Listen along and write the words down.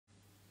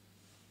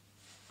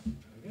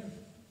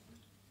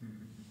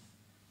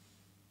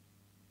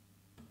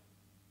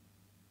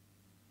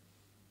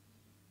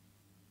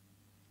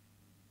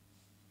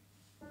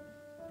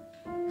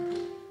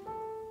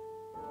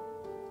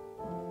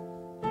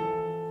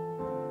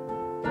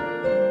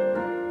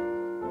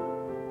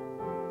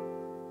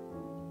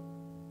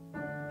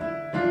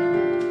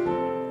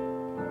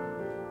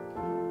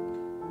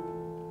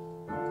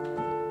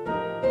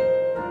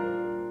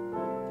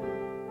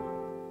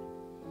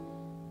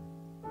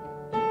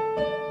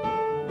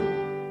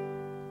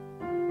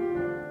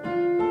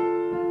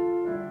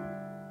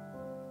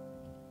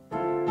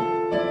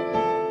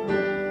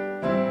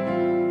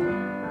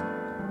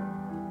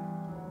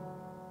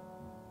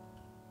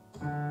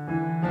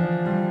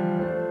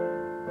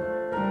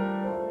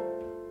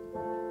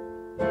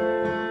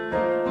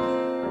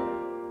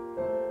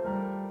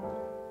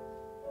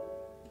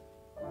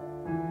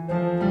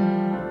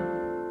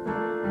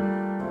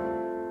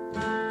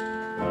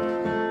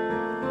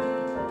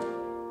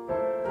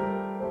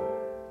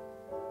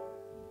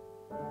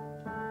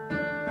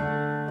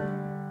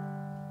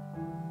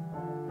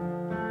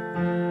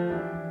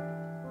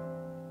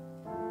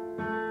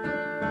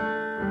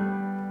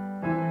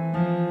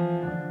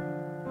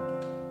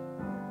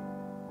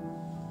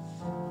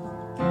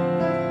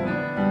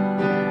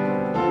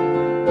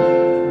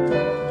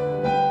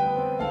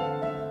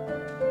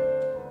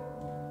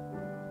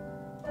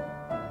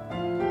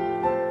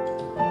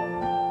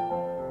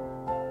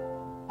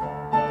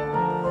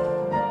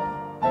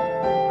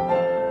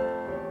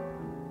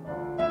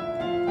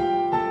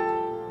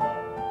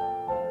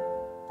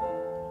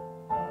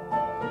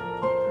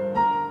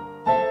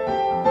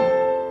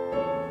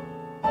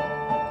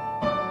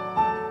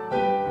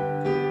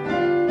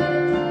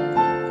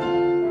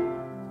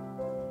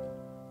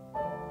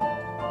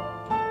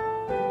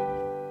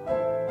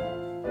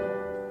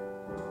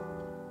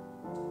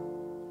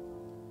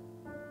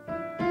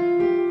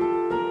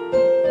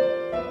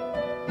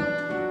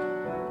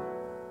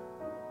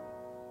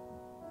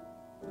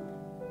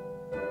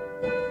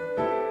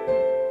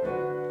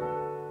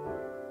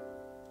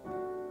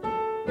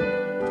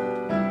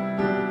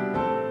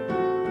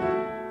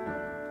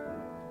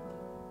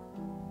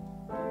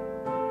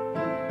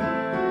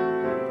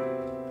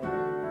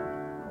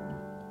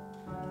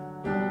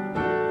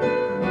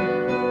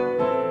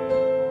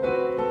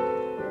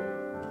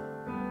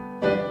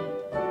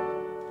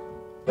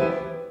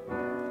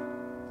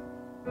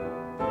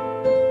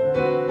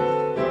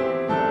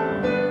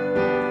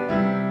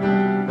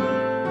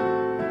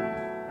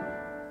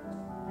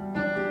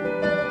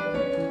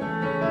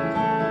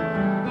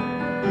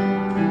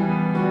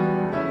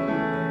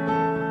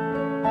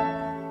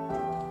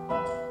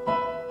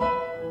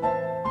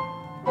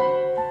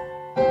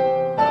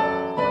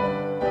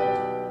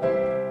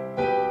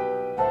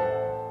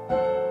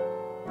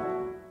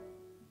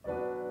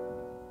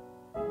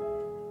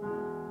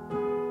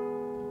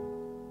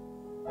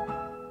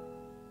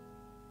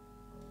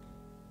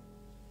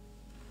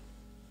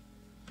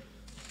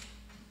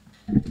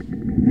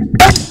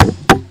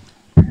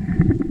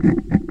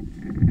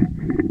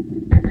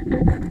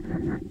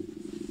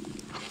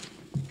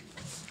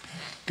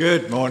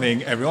Good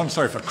morning, everyone.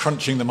 Sorry for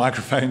crunching the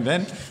microphone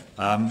then.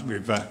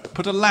 We've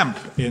put a lamp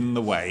in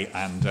the way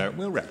and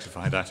we'll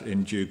rectify that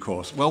in due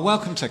course. Well,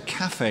 welcome to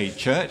Cafe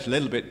Church, a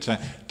little bit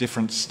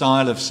different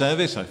style of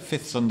service, a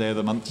fifth Sunday of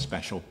the month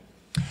special.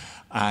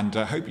 And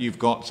I hope you've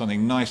got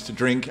something nice to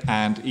drink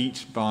and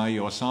eat by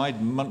your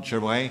side, munch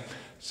away.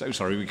 So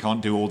sorry we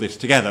can't do all this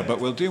together, but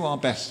we'll do our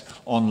best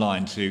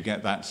online to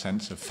get that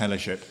sense of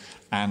fellowship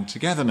and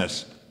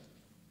togetherness.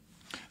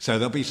 So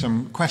there'll be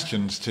some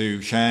questions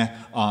to share,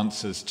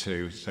 answers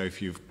to. So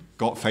if you've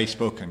got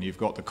Facebook and you've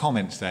got the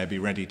comments there, be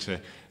ready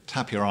to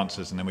tap your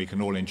answers and then we can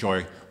all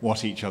enjoy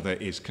what each other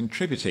is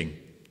contributing.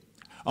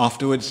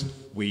 Afterwards,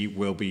 we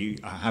will be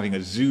having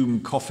a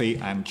Zoom coffee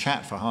and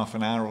chat for half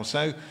an hour or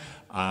so.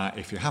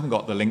 If you haven't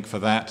got the link for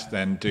that,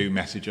 then do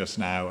message us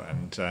now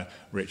and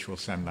Rich will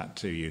send that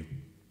to you.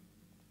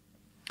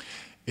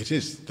 It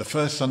is the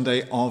first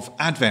Sunday of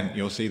Advent.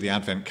 You'll see the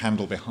Advent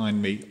candle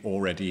behind me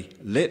already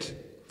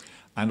lit.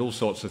 And all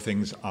sorts of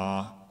things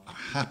are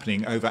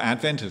happening over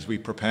Advent as we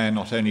prepare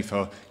not only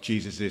for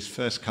Jesus'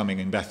 first coming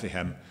in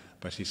Bethlehem,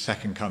 but his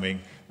second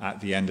coming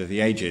at the end of the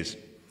ages.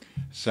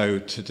 So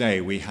today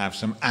we have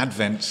some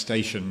Advent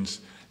stations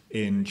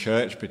in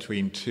church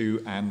between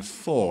 2 and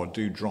 4.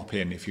 Do drop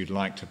in if you'd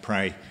like to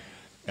pray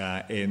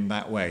in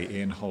that way.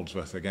 Ian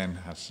Holdsworth again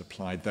has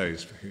supplied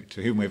those,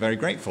 to whom we're very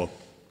grateful.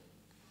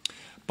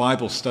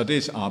 Bible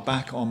studies are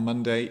back on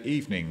Monday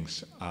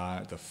evenings,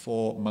 the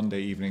 4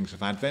 Monday evenings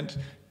of Advent.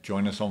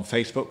 Join us on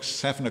Facebook,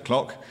 7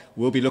 o'clock.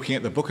 We'll be looking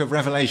at the book of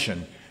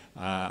Revelation,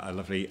 a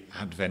lovely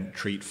Advent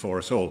treat for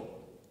us all.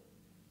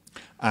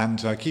 And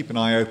keep an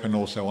eye open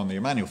also on the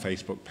Emmanuel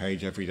Facebook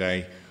page every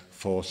day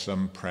for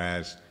some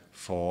prayers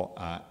for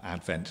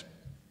Advent.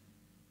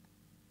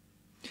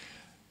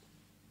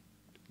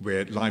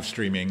 We're live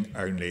streaming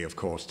only, of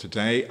course,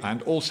 today.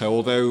 And also,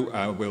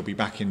 although we'll be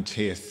back in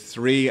Tier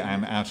 3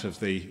 and out of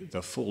the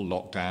full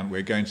lockdown,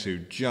 we're going to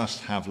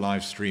just have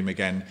live stream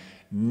again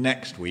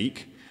next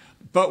week.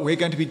 But we're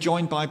going to be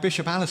joined by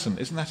Bishop Alison.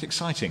 Isn't that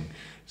exciting?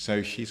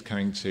 So she's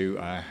coming to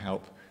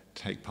help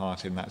take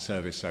part in that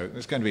service. So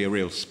it's going to be a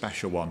real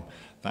special one.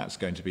 That's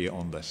going to be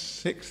on the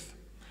 6th.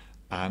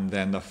 And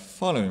then the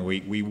following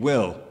week, we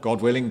will,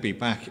 God willing, be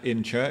back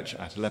in church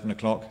at 11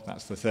 o'clock.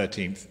 That's the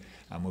 13th.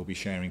 And we'll be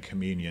sharing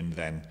communion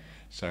then.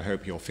 So I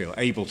hope you'll feel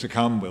able to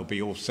come. We'll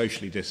be all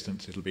socially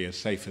distanced. It'll be as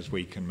safe as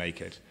we can make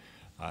it.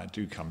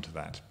 Do come to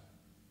that.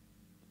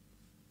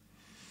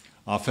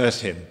 Our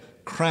first hymn.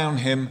 Crown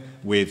him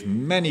with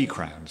many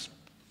crowns.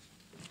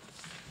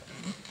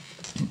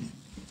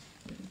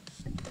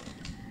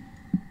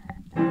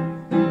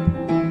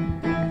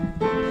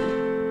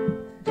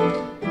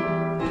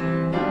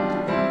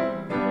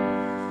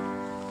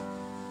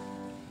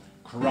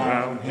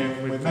 Crown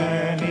him with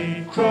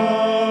many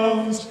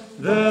crowns,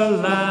 the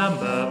Lamb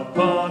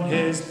upon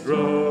his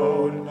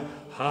throne.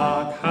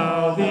 Hark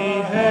how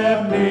the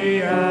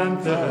heavenly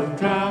anthem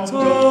drowns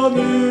all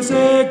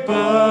music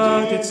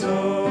but its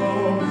own.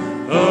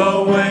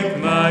 Awake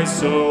my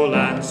soul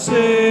and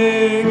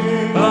sing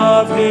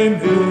of him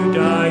who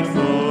died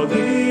for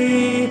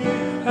thee,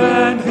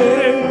 and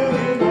hail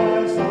him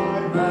as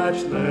thy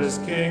matchless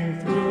King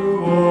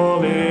through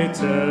all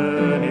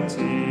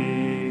eternity.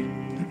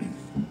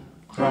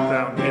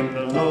 Crown him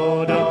the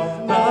Lord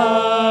of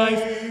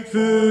life,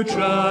 who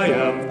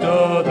triumphed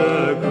o'er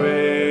the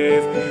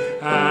grave,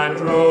 and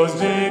rose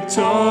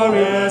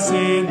victorious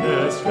in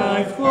the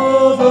strife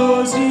for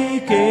those he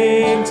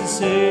came to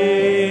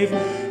save.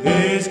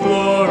 His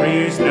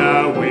glories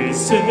now we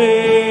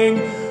sing,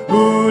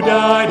 who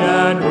died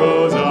and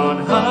rose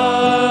on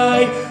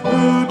high,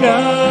 who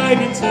died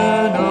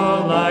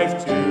eternal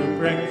life to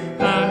bring,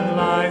 and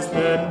lives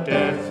that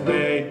death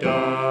may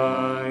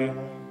die.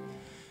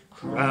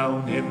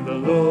 Crown him the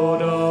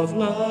Lord of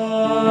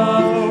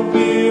love,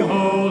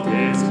 behold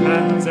his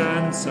hands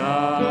and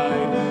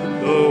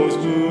side, those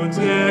wounds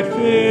yet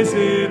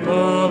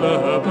visible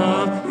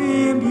above,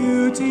 in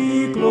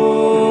beauty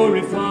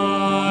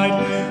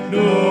glorified.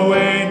 No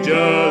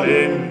angel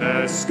in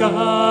the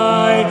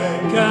sky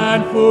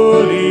can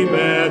fully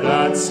bear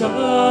that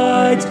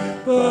sight,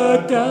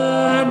 but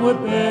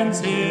downward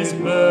bends his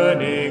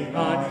burning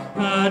eye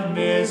at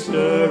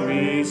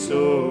mystery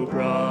so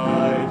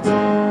bright.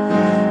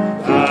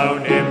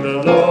 Crown him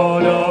the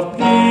Lord of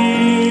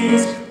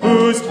peace,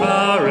 whose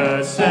power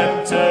a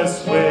scepter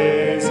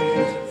sways,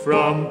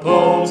 from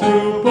pole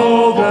to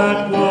pole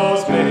that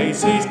walls may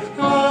cease,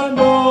 and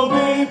all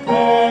be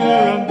prayer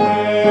and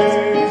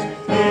praise.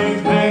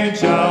 His reign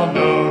shall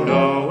know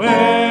no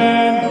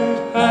end,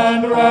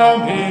 and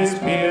round his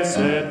pierced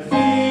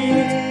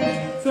feet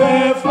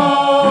fair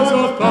flowers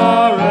of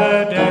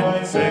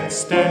paradise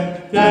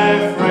extend,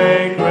 their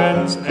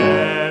fragrance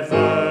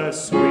ever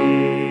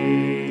sweet.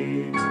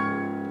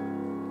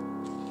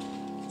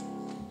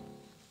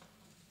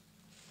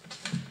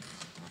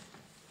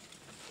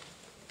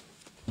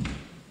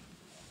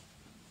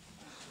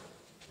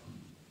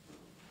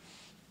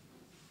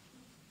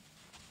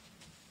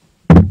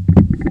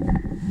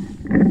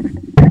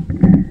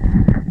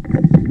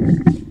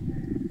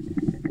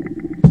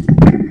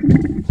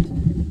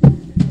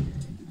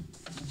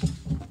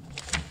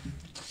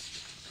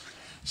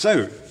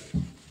 So,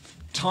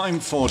 time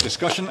for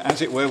discussion,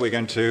 as it were. We're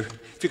going to,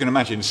 if you can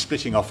imagine,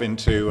 splitting off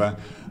into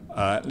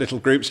little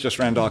groups just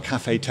around our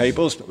cafe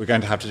tables, but we're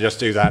going to have to just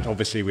do that,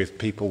 obviously, with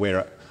people we're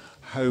at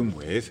home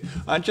with.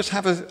 And just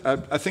have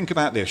a think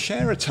about this.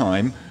 Share a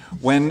time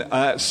when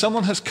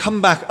someone has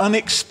come back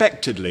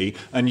unexpectedly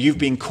and you've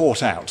been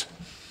caught out.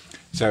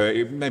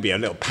 So maybe a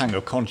little pang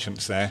of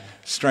conscience there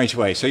straight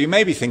away. So you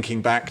may be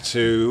thinking back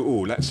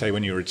to, let's say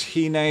when you were a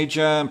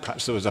teenager, and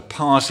perhaps there was a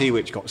party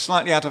which got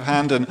slightly out of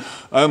hand, and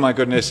oh my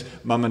goodness,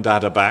 mum and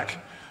dad are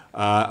back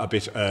a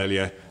bit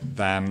earlier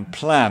than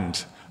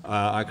planned.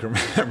 I can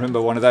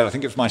remember one of those. I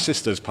think it was my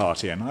sister's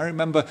party, and I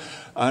remember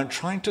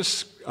trying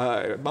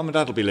to. Mum and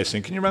dad will be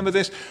listening. Can you remember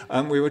this?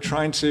 We were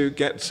trying to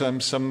get some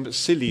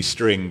silly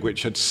string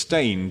which had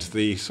stained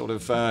the sort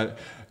of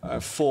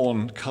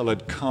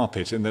fawn-coloured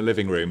carpet in the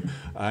living room,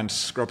 and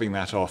scrubbing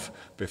that off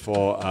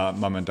before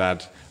mum and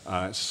dad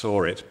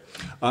saw it.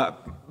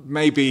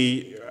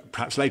 Maybe,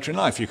 perhaps later in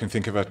life, you can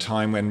think of a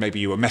time when maybe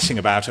you were messing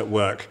about at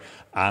work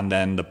and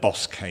then the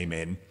boss came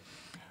in.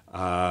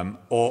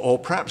 Or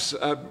perhaps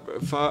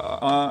for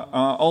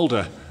our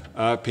older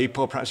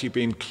people, perhaps you've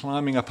been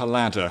climbing up a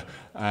ladder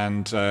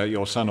and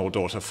your son or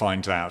daughter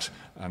finds out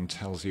and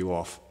tells you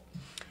off.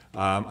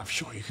 I'm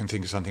sure you can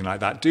think of something like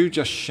that. Do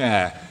just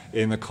share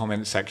in the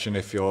comment section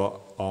if you're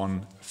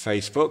on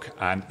Facebook,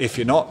 and if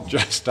you're not,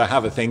 just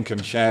have a think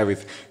and share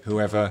with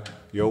whoever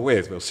you're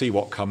with. We'll see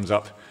what comes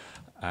up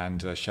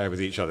and share with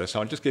each other.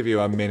 So I'll just give you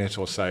a minute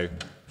or so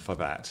for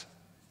that.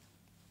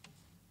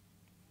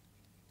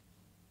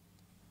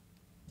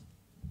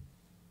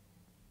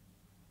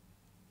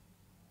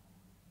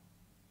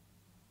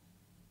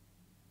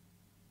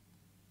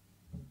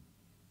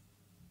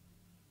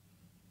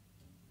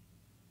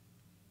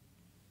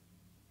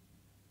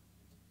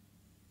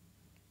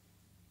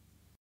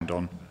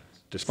 On,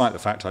 despite the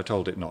fact I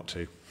told it not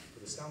to.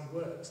 The sound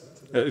works.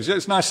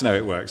 It's nice to know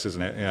it works,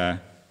 isn't it? Yeah.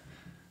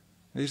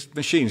 These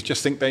machines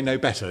just think they know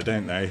better,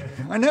 don't they?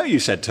 I know you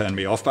said turn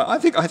me off, but I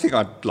think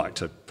I'd like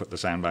to put the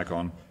sound back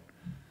on.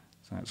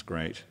 So that's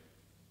great.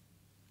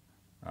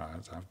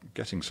 I'm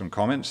getting some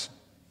comments.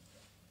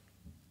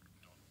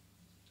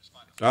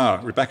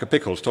 Rebecca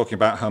Pickles talking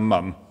about her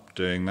mum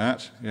doing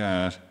that.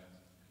 Yeah.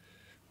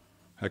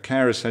 Her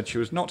carer said she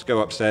was not to go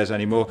upstairs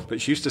anymore,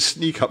 but she used to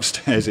sneak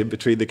upstairs in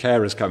between the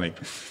carers coming.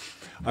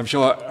 I'm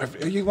sure,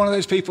 are you one of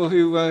those people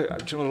who,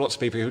 lots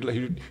of people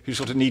who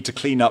sort of need to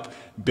clean up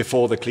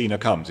before the cleaner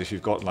comes, if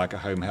you've got like a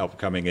home help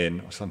coming in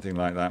or something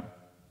like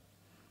that?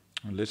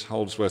 Liz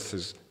Holdsworth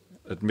is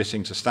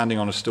admitting to standing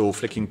on a stool,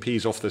 flicking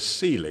peas off the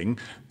ceiling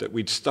that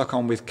we'd stuck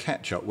on with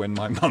ketchup when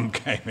my mum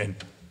came in.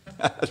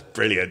 That's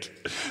brilliant.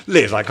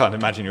 Liz, I can't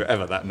imagine you were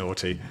ever that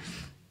naughty.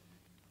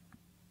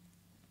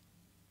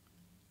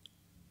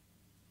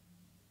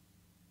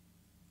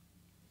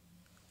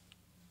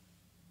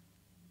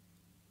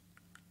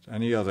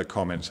 Any other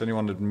comments?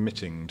 Anyone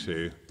admitting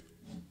to?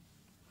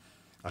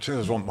 I tell you,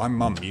 there's one. My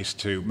mum used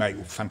to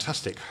make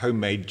fantastic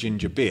homemade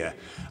ginger beer,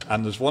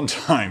 and there's one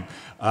time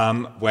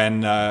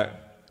when I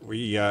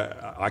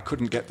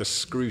couldn't get the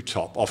screw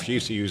top off. She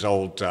used to use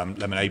old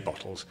lemonade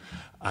bottles,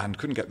 and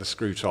couldn't get the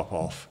screw top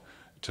off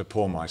to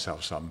pour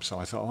myself some. So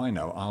I thought, I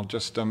know, I'll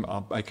just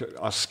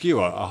I'll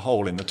skewer a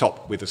hole in the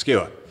top with a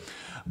skewer,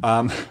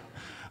 and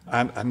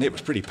it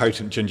was pretty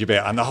potent ginger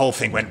beer, and the whole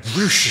thing went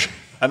whoosh.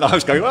 And I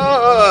was going,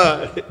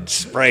 it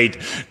sprayed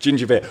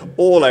ginger beer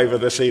all over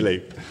the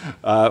ceiling,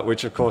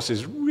 which, of course,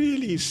 is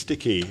really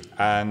sticky.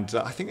 And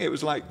I think it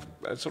was like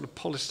a sort of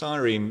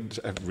polystyrene,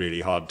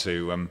 really hard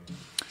to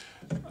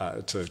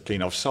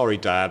clean off. Sorry,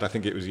 Dad, I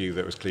think it was you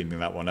that was cleaning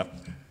that one up.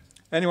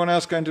 Anyone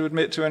else going to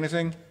admit to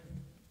anything?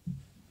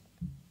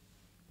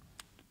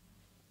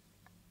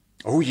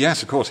 Oh,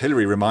 yes, of course,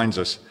 Hilary reminds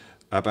us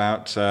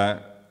about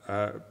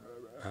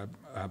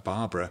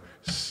Barbara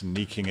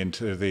sneaking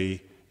into the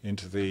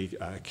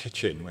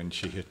kitchen when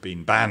she had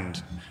been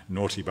banned.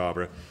 Naughty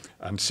Barbara.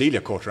 And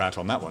Celia caught her out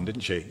on that one,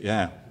 didn't she?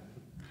 Yeah.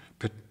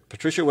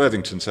 Patricia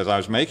Worthington says, I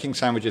was making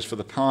sandwiches for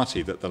the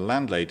party that the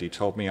landlady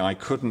told me I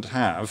couldn't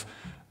have,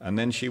 and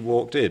then she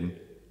walked in.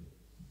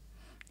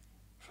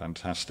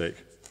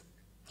 Fantastic.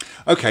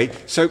 Okay,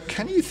 so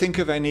can you think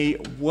of any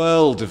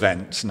world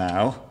events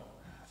now?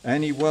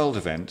 Any world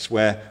events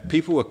where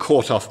people were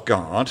caught off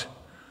guard,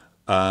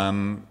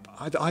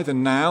 either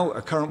now,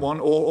 a current one,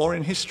 or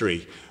in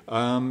history?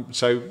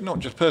 So not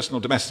just personal,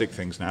 domestic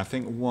things now,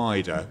 think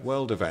wider,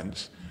 world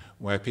events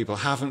where people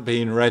haven't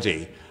been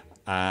ready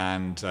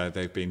and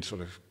they've been sort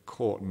of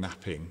caught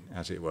napping,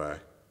 as it were.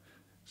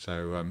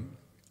 So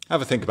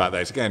have a think about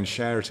those. Again,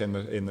 share it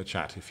in the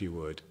chat if you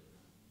would.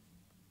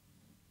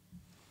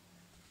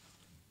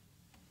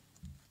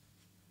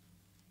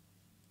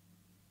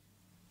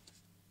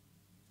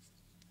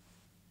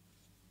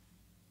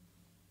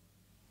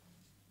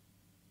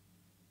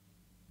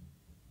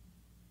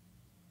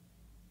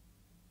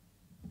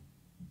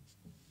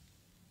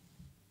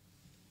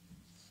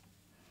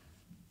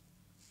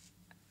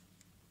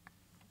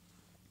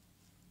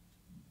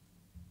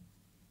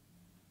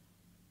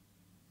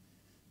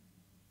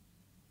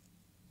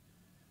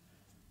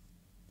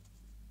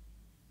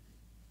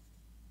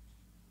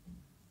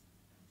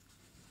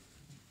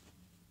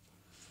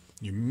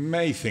 You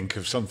may think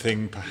of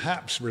something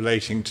perhaps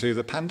relating to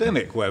the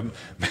pandemic, where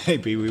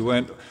maybe we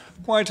weren't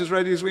quite as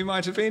ready as we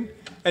might have been.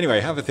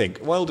 Anyway, have a think.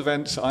 World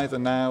events either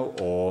now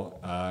or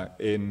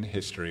in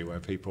history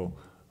where people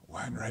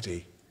weren't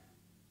ready.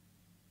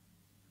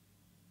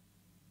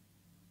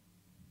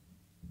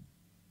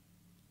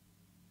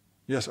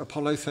 Yes,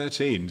 Apollo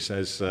 13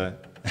 says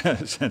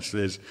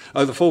Liz.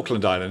 Oh, the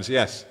Falkland Islands.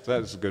 Yes,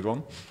 that's a good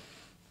one.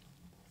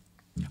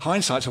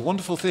 Hindsight's a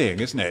wonderful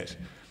thing, isn't it?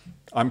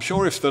 I'm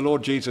sure if the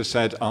Lord Jesus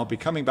said, I'll be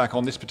coming back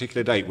on this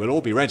particular date, we'll all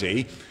be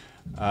ready.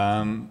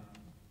 Well,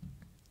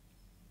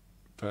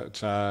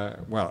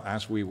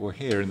 as we will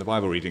hear in the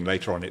Bible reading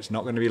later on, it's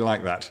not going to be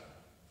like that.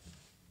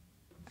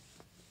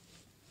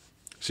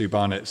 Sue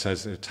Barnett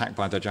says, attacked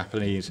by the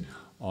Japanese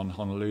on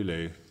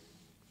Honolulu.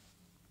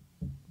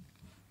 Yeah,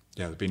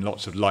 there have been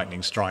lots of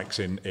lightning strikes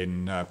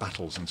in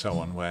battles and so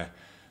on where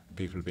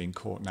people have been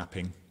caught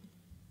napping.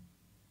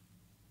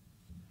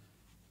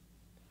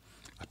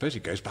 I suppose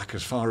it goes back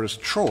as far as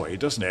Troy,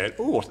 doesn't it?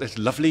 Oh, this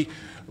lovely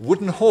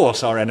wooden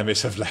horse our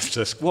enemies have left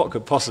us. What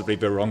could possibly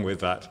be wrong with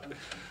that?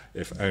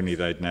 If only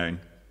they'd known.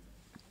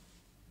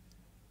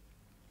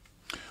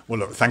 Well,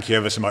 look, thank you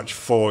ever so much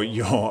for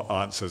your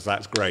answers.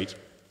 That's great.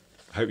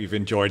 I hope you've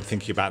enjoyed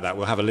thinking about that.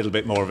 We'll have a little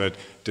bit more of a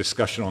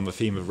discussion on the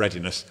theme of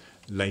readiness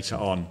later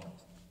on.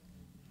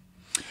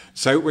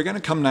 So we're going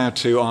to come now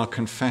to our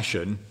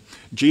confession.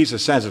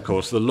 Jesus says, of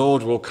course, the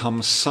Lord will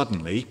come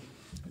suddenly.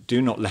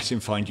 Do not let him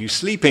find you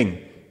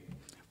sleeping.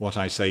 What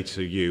I say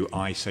to you,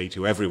 I say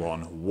to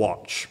everyone,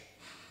 watch.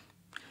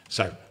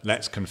 So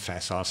let's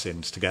confess our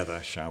sins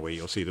together, shall we?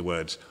 You'll see the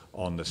words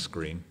on the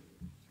screen.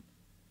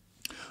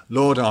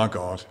 Lord our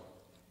God,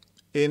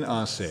 in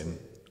our sin,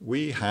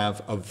 we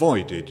have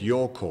avoided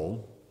your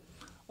call.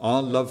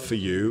 Our love for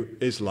you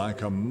is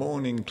like a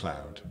morning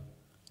cloud,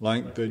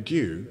 like the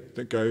dew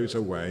that goes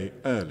away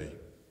early.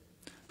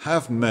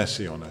 Have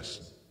mercy on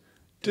us.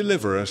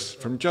 Deliver us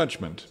from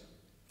judgment.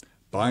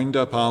 Bind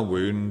up our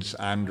wounds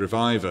and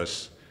revive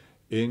us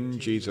in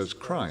Jesus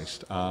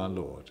Christ our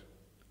Lord.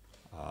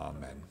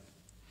 Amen.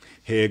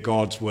 Hear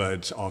God's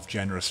words of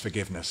generous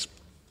forgiveness.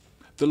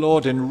 The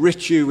Lord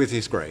enrich you with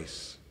his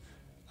grace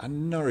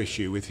and nourish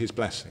you with his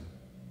blessing.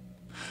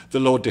 The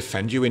Lord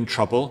defend you in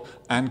trouble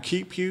and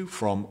keep you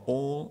from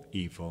all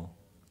evil.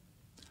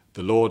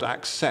 The Lord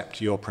accept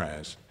your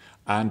prayers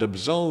and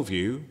absolve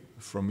you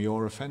from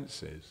your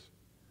offences.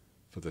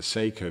 For the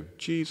sake of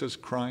Jesus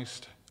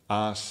Christ,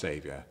 our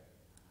Saviour.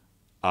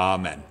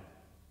 Amen.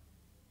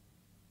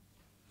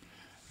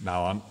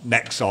 Now, our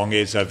next song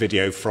is a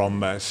video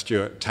from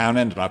Stuart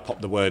Townend, and I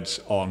popped the words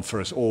on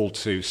for us all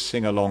to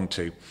sing along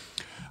to.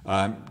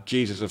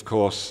 Jesus, of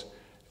course,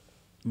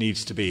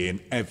 needs to be in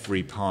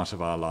every part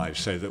of our lives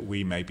so that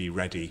we may be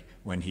ready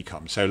when he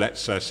comes. So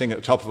let's sing at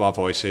the top of our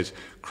voices,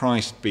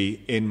 Christ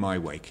be in my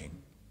waking.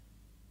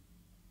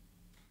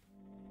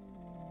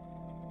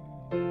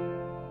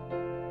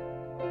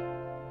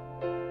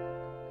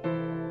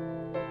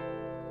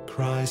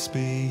 Christ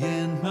be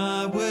in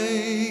my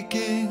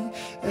waking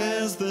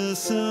as the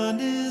sun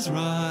is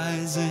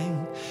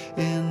rising,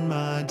 in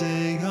my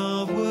day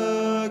of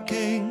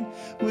working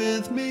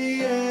with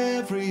me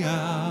every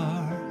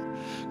hour.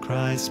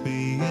 Christ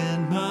be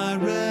in my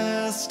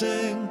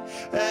resting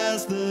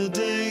as the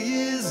day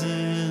is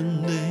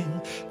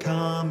ending,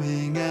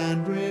 calming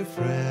and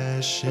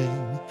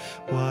refreshing,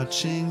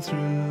 watching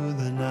through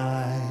the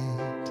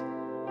night.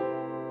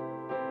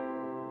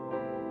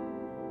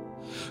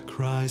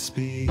 Christ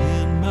be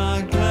in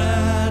my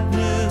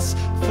gladness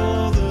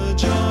for the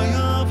joy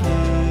of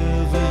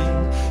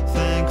living,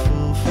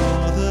 thankful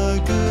for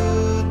the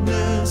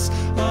goodness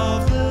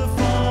of the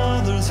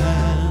Father's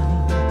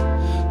hand.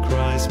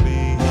 Christ be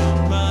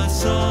in my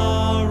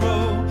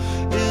sorrow,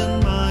 in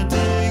my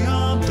day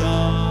of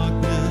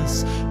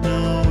darkness,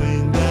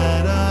 knowing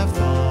that I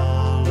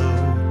follow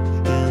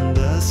in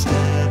the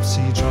steps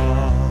he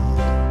trod.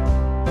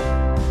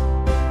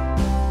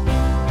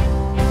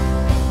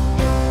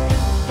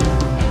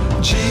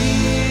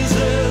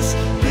 Jesus,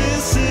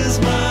 this is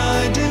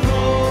my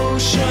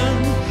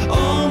devotion,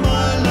 all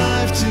my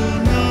life to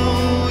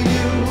know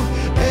you,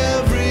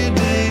 every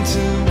day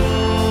to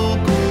walk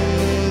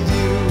with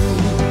you.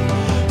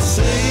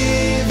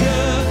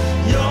 Savior,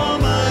 you're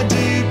my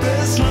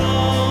deepest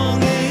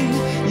longing,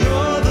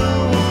 you're the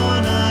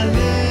one I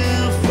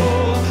live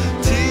for.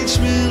 Teach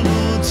me,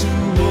 Lord, to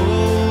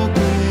walk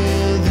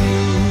with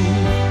you.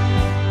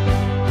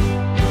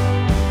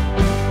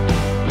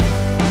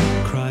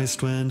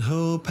 Christ, when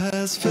hope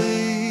has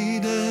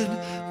faded,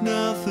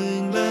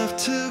 nothing left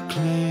to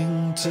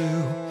cling to,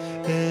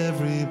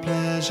 every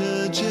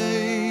pleasure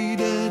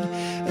jaded,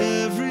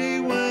 every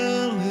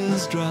well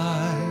is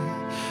dry.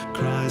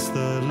 Christ,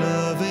 the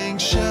loving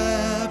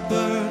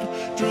shepherd,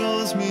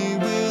 draws me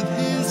with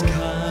his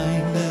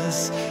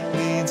kindness,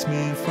 leads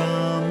me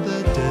from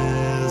the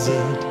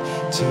desert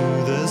to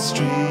the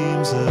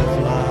streams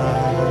of life.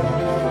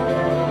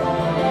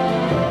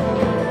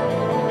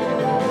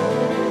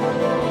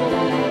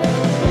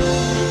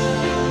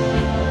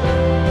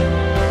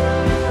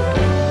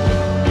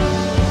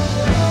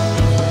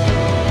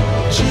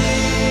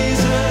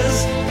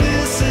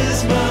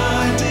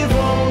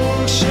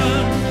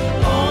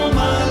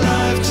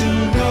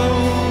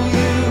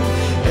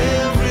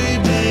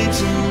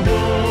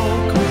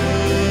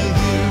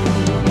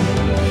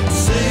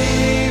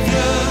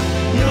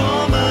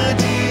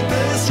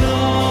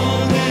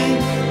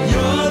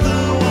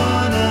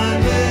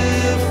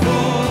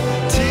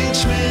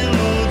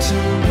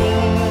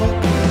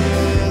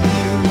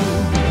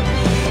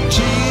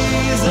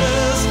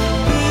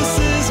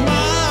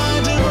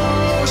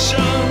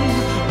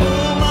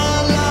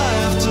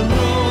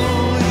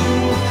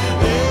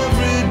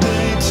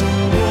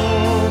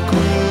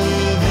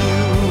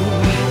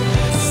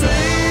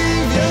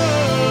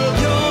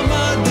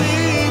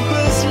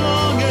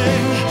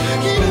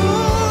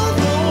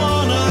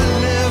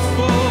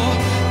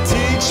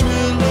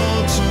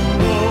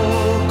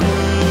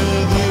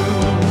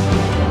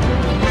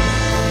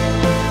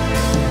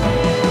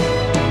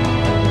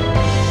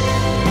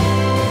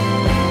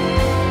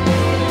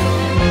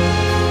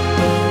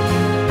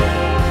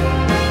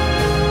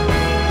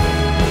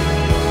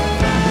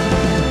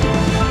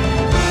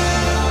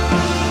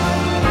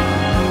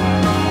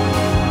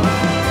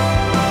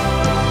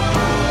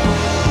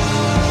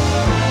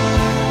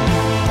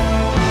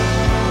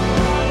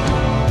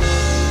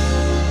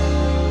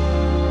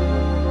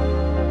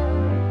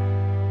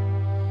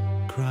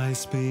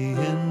 Christ be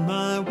in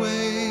my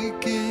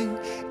waking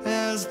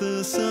as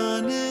the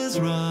sun is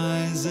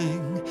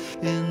rising,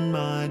 in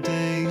my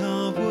day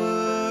of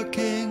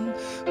working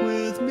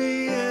with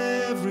me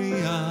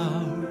every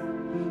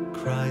hour.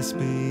 Christ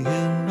be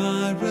in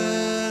my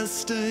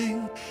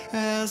resting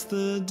as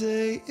the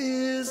day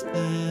is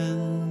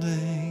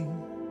ending.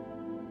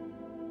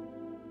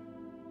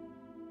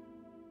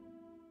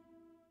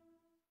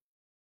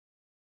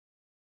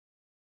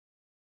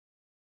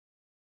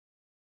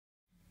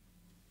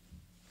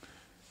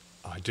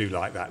 I do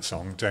like that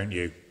song, don't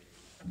you?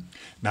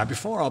 Now,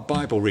 before our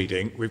Bible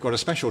reading, we've got a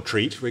special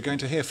treat. We're going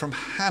to hear from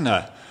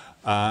Hannah,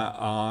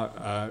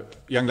 our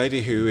young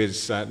lady who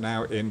is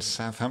now in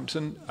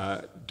Southampton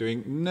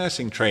doing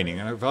nursing training.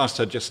 And I've asked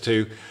her just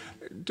to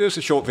do us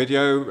a short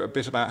video, a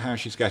bit about how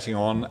she's getting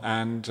on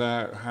and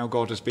how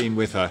God has been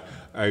with her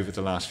over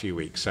the last few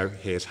weeks. So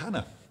here's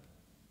Hannah.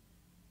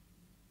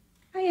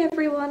 Hi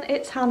everyone,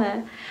 it's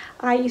Hannah.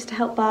 I used to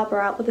help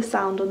Barbara out with the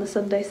sound on the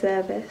Sunday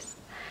service.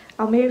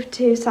 I moved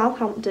to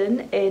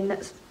Southampton in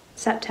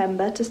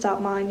September to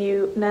start my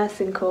new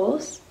nursing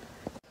course.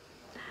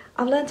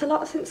 I've learnt a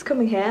lot since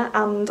coming here,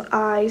 and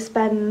I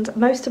spend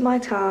most of my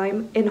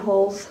time in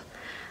halls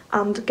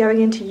and going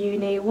into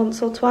uni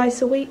once or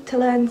twice a week to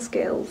learn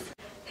skills.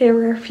 Here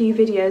are a few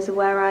videos of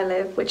where I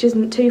live, which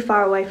isn't too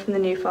far away from the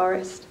New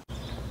Forest.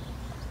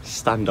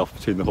 Standoff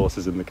between the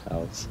horses and the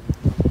cows.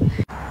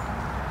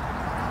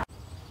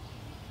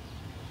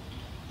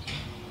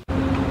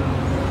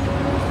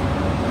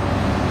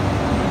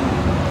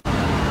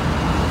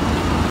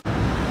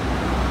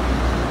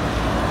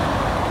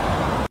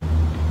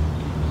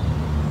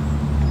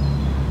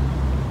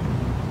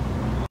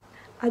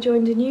 I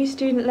joined a new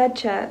student-led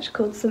church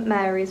called St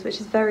Mary's,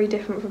 which is very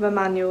different from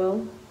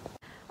Emmanuel.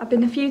 I've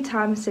been a few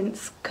times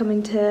since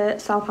coming to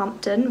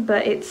Southampton,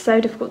 but it's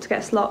so difficult to get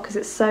a slot because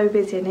it's so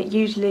busy and it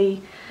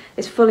usually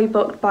is fully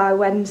booked by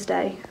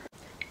Wednesday.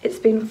 It's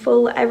been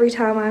full every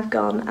time I've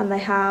gone, and they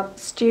have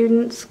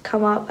students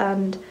come up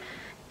and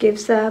give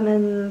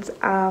sermons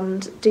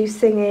and do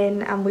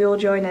singing, and we all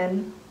join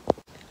in.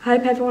 I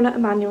hope everyone at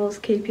Emmanuel's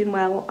keeping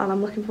well, and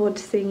I'm looking forward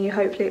to seeing you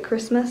hopefully at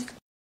Christmas.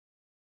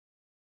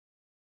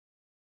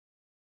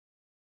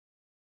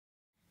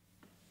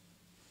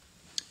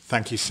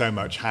 Thank you so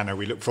much, Hannah.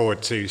 We look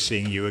forward to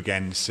seeing you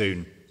again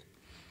soon.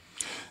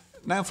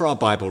 Now for our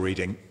Bible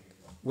reading.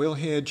 We'll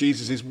hear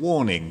Jesus'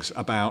 warnings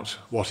about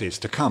what is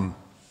to come.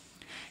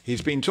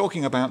 He's been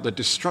talking about the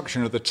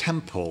destruction of the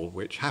temple,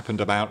 which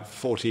happened about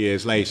 40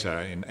 years later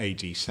in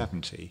AD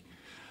 70.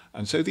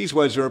 And so these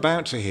words we're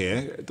about to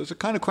hear, there's a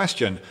kind of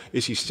question.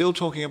 Is he still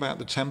talking about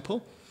the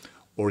temple?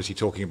 Or is he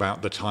talking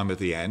about the time of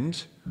the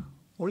end?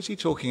 Or is he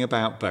talking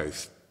about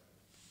both?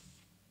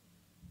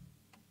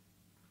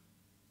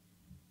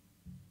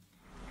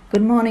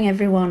 Good morning,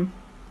 everyone.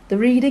 The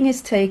reading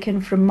is taken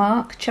from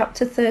Mark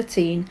chapter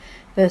 13,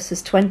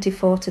 verses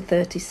 24 to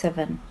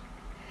 37.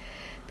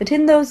 But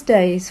in those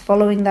days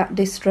following that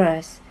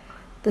distress,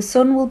 the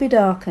sun will be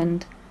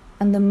darkened,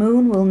 and the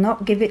moon will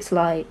not give its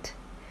light.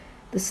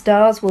 The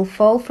stars will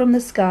fall from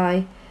the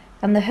sky,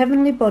 and the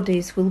heavenly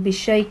bodies will be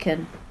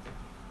shaken.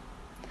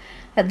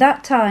 At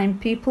that time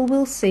people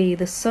will see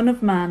the Son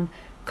of Man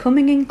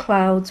coming in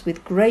clouds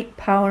with great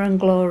power and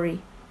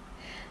glory.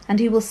 And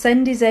he will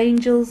send his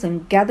angels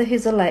and gather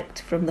his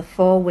elect from the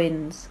four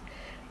winds,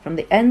 from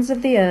the ends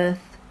of the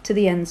earth to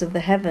the ends of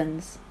the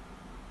heavens.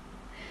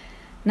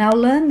 Now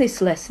learn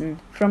this lesson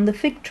from the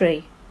fig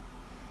tree.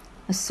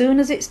 As soon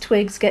as its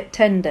twigs get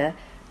tender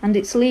and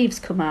its leaves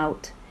come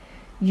out,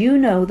 you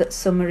know that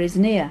summer is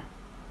near.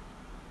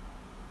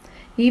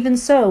 Even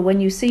so, when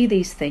you see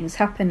these things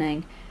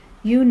happening,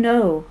 you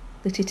know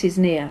that it is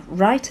near,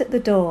 right at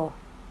the door.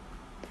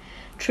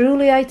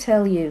 Truly I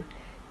tell you,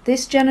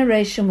 this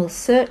generation will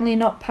certainly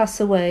not pass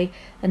away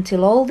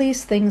until all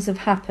these things have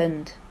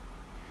happened.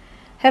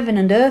 Heaven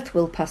and earth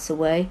will pass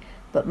away,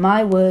 but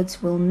my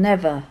words will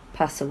never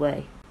pass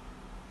away.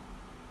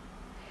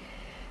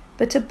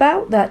 But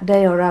about that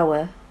day or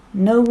hour,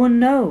 no one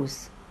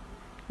knows,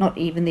 not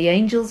even the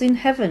angels in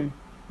heaven,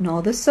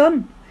 nor the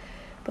Son,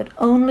 but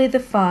only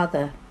the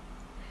Father.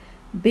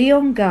 Be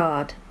on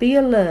guard, be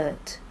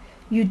alert.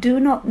 You do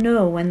not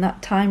know when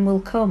that time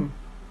will come.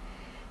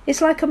 It's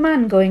like a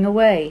man going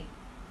away.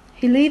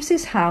 He leaves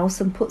his house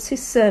and puts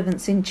his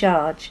servants in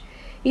charge,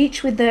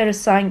 each with their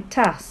assigned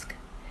task,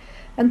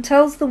 and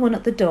tells the one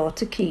at the door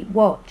to keep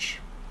watch.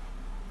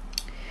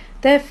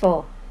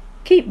 Therefore,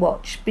 keep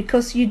watch,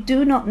 because you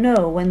do not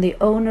know when the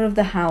owner of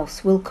the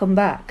house will come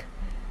back,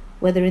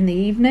 whether in the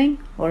evening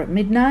or at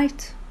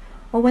midnight,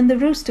 or when the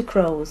rooster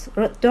crows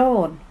or at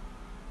dawn.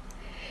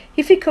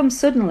 If he comes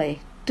suddenly,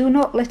 do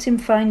not let him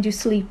find you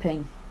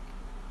sleeping.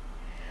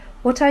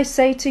 What I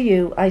say to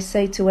you, I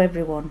say to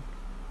everyone,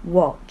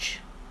 watch.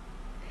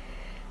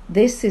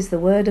 This is the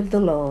word of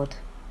the Lord.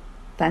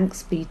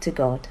 Thanks be to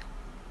God.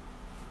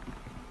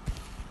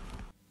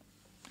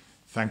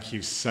 Thank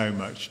you so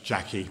much,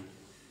 Jackie.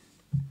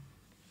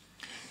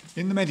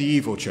 In the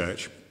medieval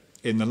church,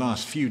 in the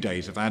last few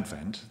days of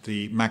Advent,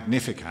 the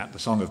Magnificat, the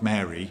Song of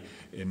Mary,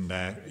 in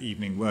their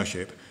evening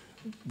worship,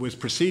 was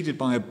preceded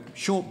by a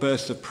short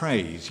burst of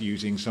praise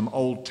using some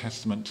Old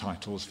Testament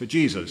titles for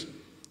Jesus.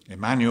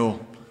 Emmanuel,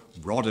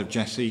 Rod of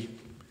Jesse,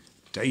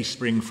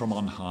 Dayspring from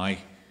on high,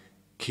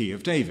 Key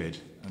of David,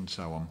 and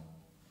so on.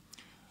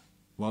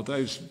 Well,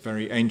 those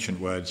very ancient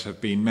words have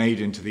been made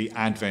into the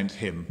Advent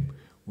hymn,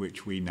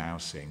 which we now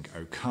sing.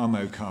 O come,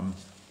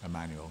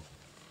 Emmanuel.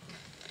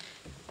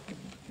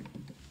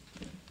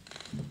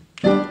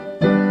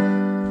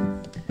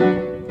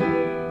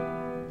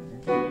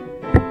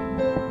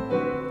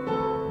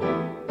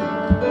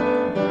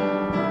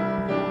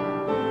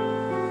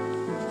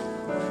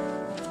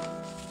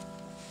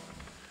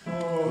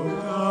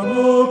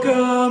 O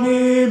come,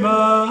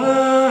 Emmanuel,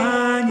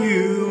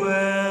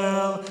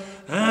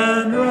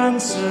 and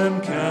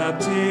ransom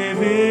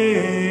captive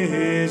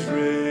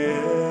Israel,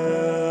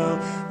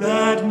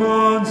 that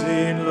mourns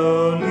in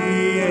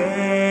lonely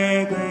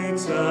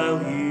exile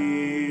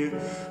here,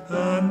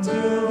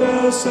 until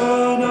the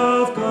Son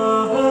of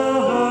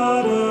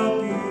God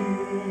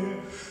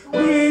appear.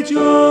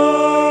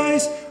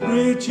 Rejoice,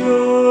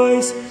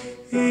 rejoice,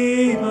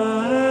 Emmanuel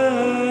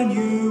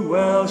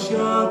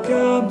shall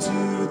come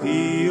to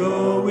thee,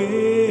 O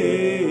Israel.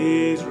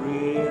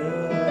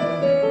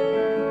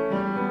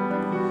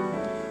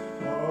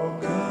 O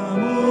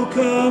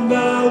come,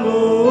 thou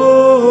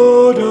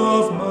Lord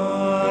of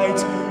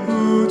might,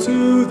 who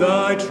to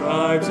thy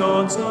tribes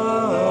on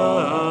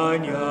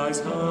Sinai's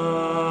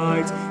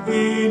height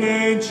in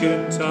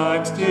ancient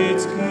times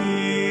didst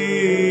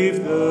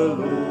give the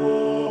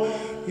law,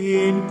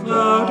 in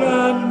cloud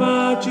and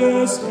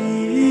majesty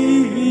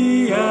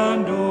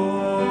and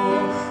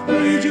awe.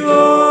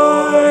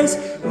 Rejoice,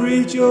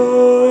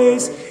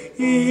 rejoice,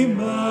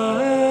 Emmanuel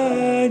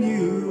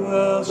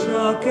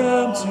shall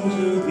come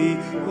to thee,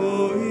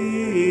 O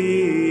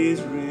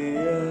Israel.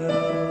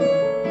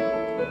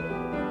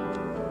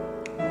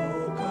 O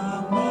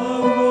come,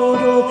 thou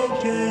Rod of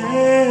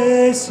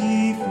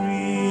Jesse,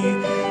 free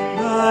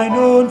thine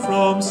own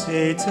from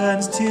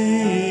Satan's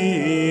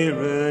tyranny,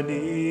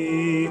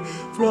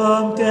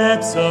 from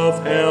depths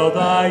of hell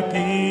thy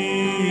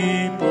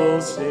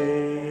people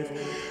save,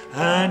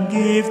 and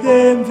give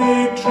them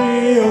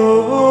victory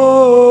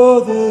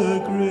o'er the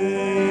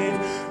grave.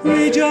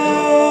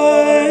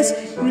 Rejoice,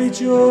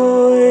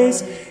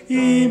 rejoice,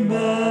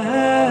 Emmanuel,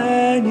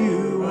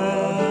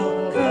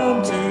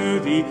 come to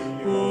thee,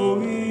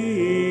 O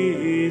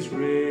Israel.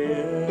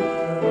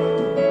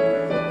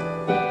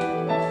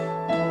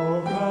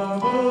 O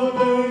come,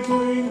 earth,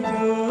 bring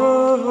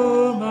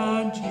come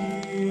and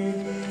cheer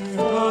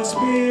the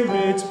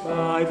spirits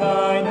by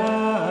thine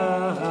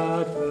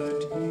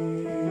advent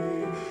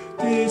here.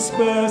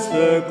 Disperse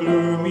the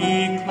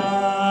gloomy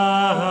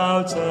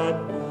clouds at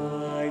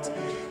night,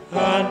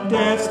 and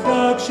death's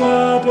dark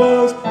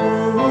shadows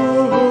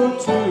put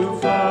to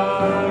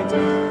flight.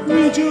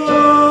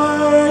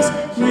 Rejoice,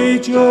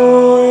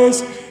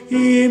 rejoice,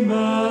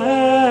 Emmanuel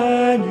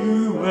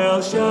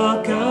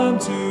shall come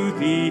to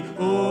thee,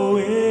 O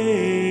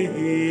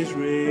Israel.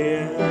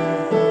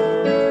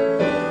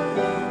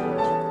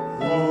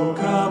 O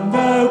come,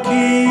 thou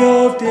Key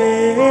of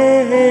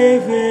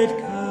David,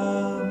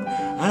 come,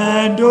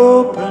 and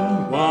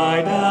open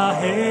wide our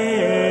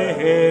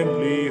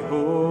heavenly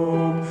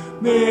home.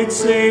 Make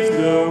safe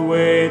the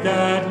way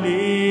that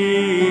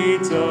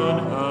leads on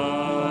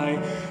high,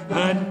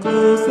 and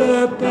close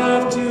the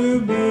path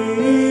to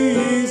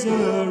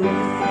misery.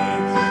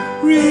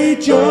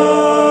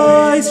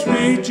 Rejoice,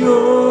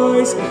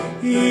 rejoice,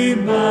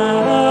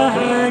 Emmanuel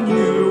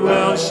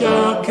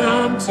shall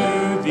come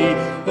to thee,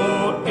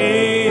 O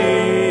Israel.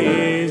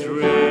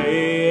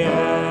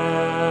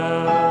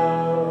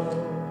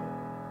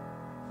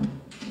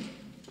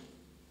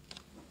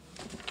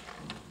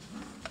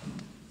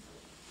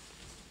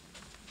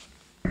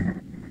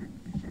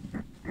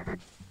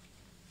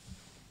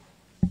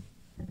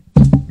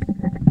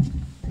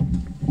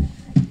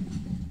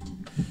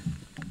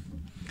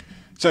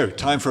 So,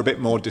 time for a bit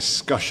more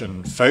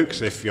discussion,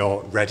 folks, if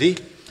you're ready.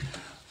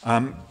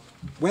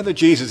 Whether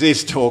Jesus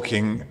is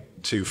talking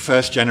to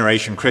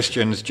first-generation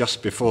Christians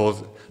just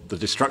before the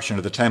destruction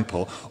of the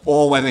temple,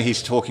 or whether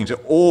he's talking to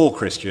all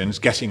Christians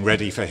getting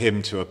ready for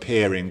him to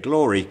appear in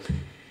glory,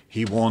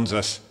 he warns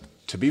us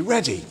to be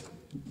ready.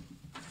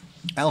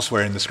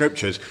 Elsewhere in the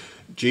scriptures,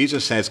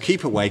 Jesus says,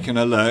 keep awake and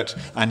alert,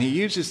 and he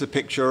uses the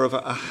picture of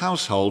a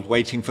household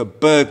waiting for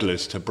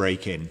burglars to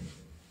break in.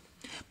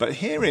 But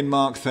here in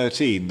Mark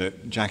 13,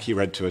 that Jackie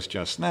read to us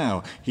just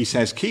now, he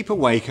says, keep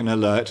awake and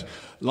alert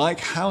like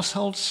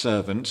household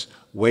servants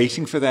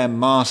waiting for their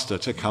master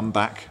to come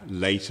back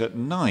late at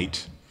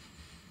night.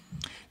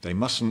 They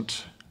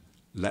mustn't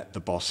let the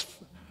boss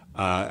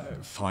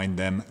find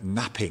them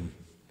napping.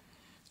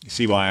 You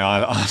see why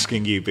I was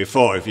asking you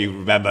before, if you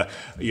remember,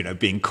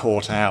 being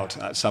caught out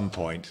at some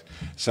point.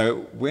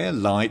 So we're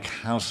like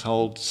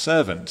household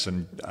servants,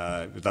 and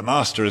the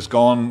master has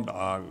gone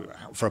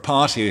for a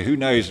party, who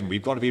knows, and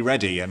we've got to be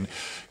ready. And,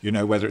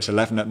 whether it's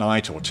 11 at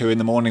night or 2 in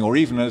the morning, or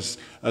even as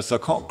the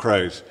cock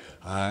crows,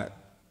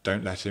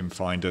 don't let him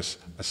find us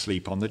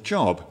asleep on the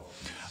job.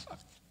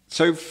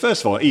 So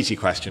first of all, easy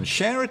question.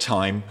 Share a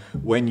time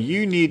when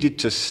you needed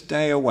to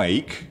stay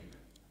awake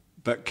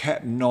but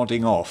kept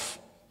nodding off.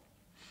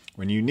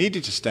 When you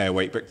needed to stay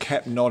awake but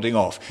kept nodding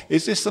off.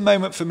 Is this the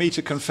moment for me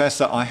to confess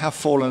that I have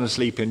fallen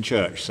asleep in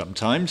church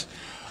sometimes?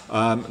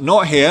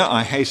 Not here,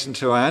 I hasten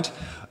to add,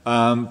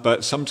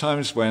 but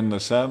sometimes when the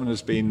sermon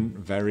has been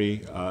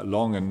very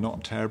long and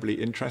not terribly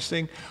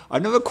interesting.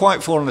 I've never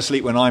quite fallen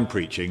asleep when I'm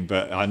preaching,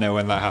 but I know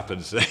when that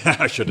happens,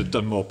 I should have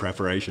done more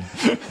preparation.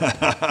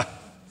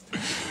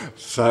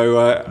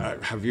 So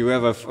have you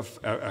ever,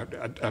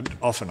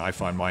 often I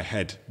find my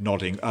head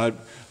nodding,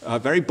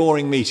 very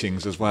boring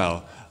meetings as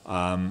well.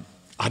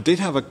 I did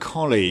have a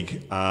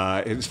colleague,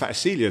 it was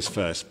Celia's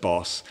first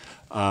boss,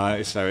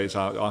 so it's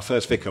our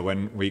first vicar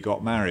when we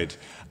got married,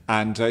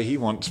 and he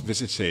once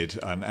visited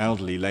an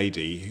elderly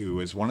lady who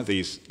was one of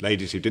these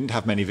ladies who didn't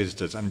have many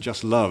visitors and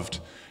just loved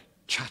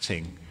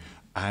chatting,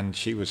 and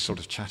she was sort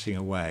of chatting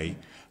away.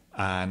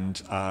 And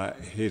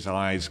his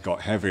eyes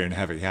got heavier and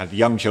heavier. He had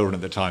young children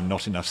at the time,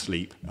 not enough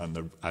sleep, and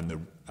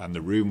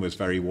the room was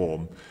very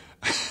warm.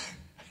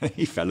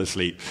 He fell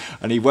asleep,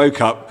 and he woke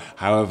up,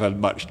 however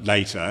much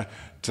later,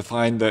 to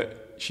find that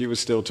she was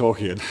still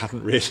talking and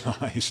hadn't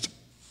realised.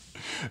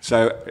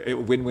 So, a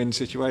win-win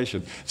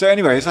situation. So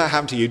anyway, if that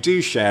happened to you,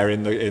 do share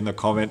in the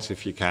comments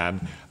if you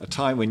can a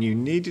time when you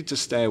needed to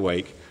stay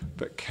awake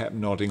but kept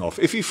nodding off.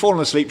 If you've fallen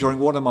asleep during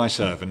one of my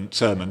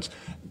sermons,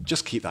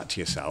 just keep that to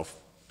yourself.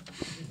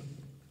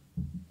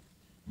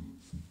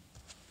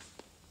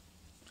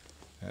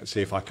 Let's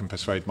see if I can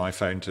persuade my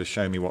phone to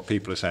show me what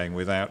people are saying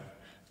without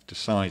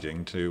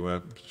deciding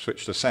to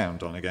switch the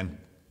sound on again.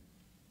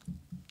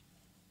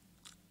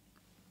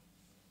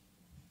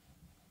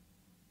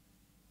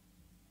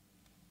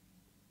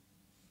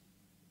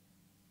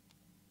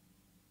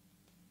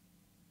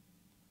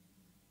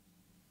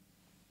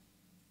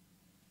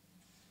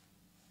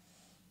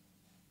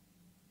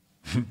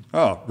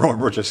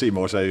 Roger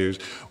Seymour said he was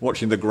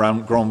watching the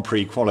Grand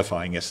Prix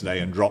qualifying yesterday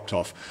and dropped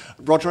off.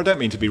 Roger, I don't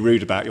mean to be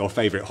rude about your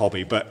favourite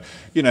hobby, but,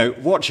 you know,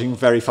 watching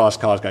very fast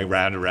cars going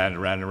round and round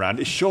and round and round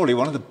is surely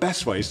one of the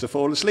best ways to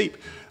fall asleep.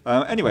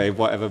 Anyway,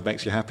 whatever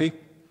makes you happy.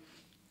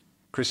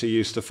 Chrissy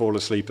used to fall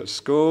asleep at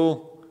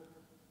school.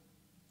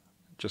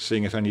 Just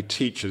seeing if any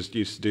teachers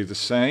used to do the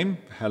same.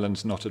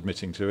 Helen's not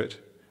admitting to it.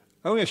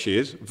 Oh, yes, she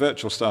is.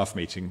 Virtual staff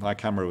meeting. My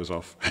camera was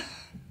off.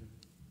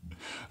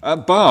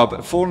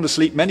 Barb, fallen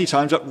asleep many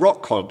times at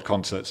rock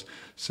concerts,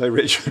 so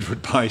Richard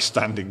would buy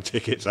standing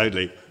tickets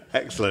only.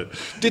 Excellent.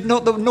 Did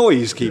not the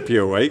noise keep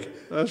you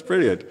awake? That's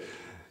brilliant.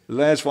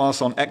 Les,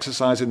 whilst on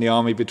exercise in the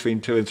army between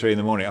 2 and 3 in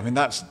the morning. I mean,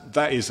 that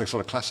is a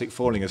sort of classic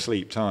falling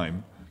asleep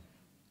time.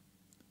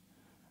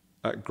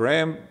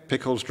 Graham,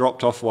 pickles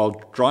dropped off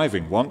while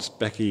driving once.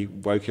 Becky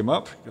woke him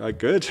up.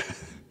 Good.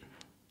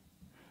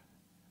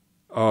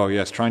 Oh,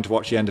 yes, trying to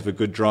watch the end of a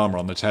good drama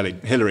on the telly.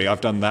 Hilary, I've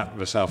done that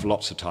myself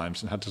lots of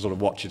times and had to sort of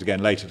watch it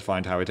again later to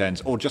find how it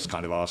ends, or just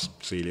kind of ask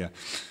Celia.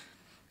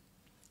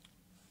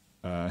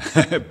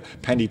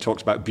 Penny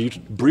talks about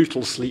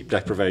brutal sleep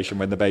deprivation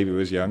when the baby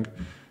was young.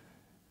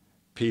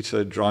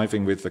 Peter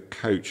driving with the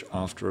coach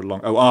after a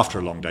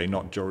long day,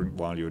 not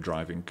while you were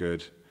driving.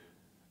 Good.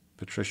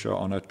 Patricia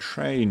on a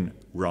train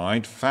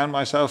ride, found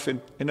myself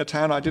in a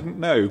town I didn't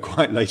know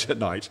quite late at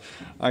night.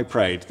 I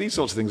prayed. These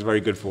sorts of things are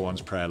very good for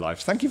one's prayer life.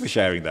 Thank you for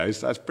sharing those.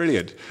 That's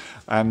brilliant.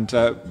 And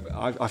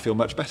I feel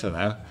much better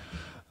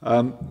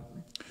now.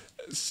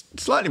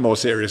 Slightly more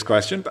serious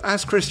question, but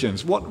as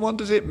Christians, what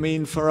does it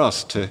mean for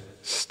us to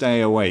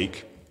stay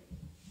awake,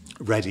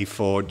 ready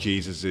for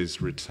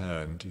Jesus'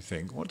 return, do you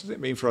think? What does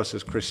it mean for us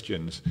as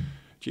Christians?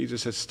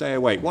 Jesus says, stay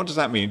awake. What does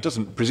that mean? It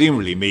doesn't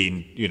presumably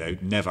mean,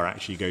 never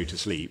actually go to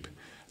sleep.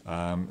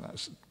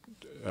 That's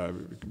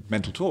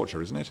mental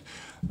torture, isn't it?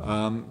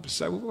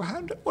 So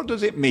what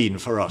does it mean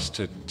for us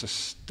to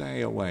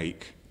stay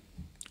awake?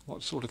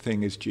 What sort of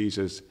thing is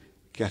Jesus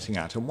getting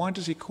at? And why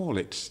does he call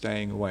it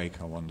staying awake,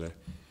 I wonder?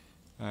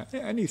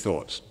 Any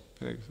thoughts?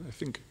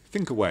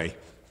 Think away.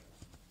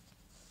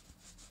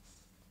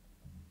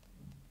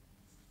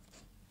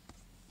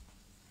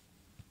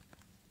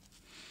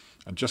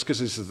 And just because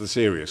this is the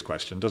serious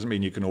question doesn't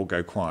mean you can all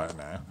go quiet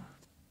now.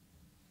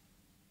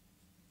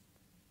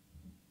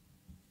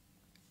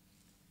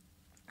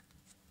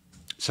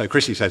 So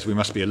Chrissy says we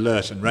must be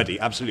alert and ready,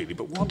 absolutely.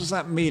 But what does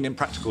that mean in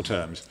practical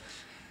terms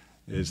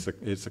is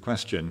the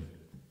question.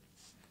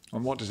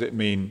 And what does it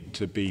mean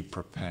to be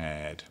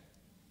prepared?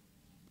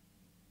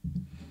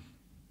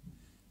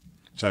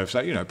 So if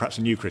perhaps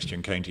a new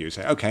Christian came to you and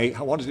say, okay,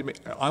 what does it mean?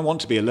 I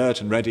want to be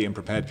alert and ready and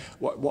prepared.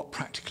 What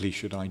practically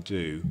should I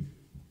do?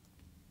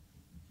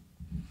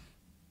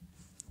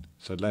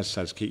 So Les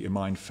says, keep your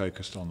mind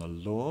focused on the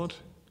Lord.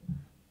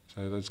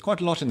 So there's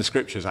quite a lot in the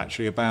scriptures,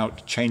 actually,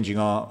 about changing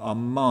our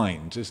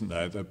minds, isn't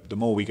there? The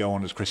more we go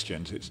on as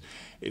Christians,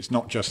 it's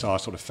not just our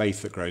sort of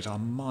faith that grows. Our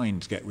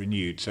minds get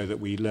renewed so that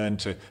we learn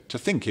to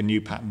think in new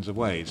patterns of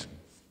ways.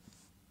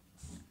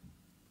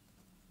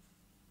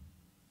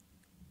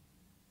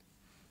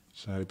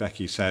 So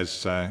Becky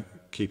says,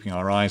 keeping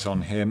our eyes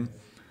on him,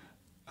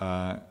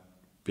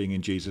 being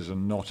in Jesus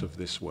and not of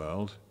this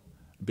world.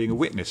 being a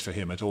witness for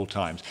him at all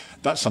times.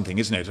 That's something,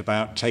 isn't it,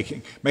 about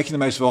making the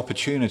most of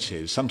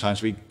opportunities.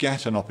 Sometimes we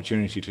get an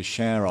opportunity to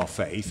share our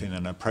faith in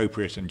an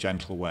appropriate and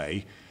gentle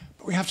way,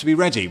 but we have to be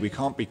ready. We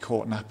can't be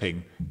caught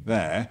napping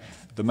there.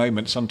 The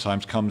moment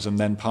sometimes comes and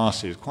then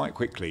passes quite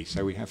quickly,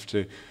 so we have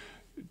to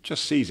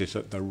just seize it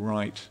at the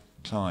right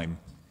time.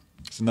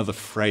 It's another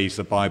phrase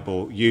the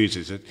Bible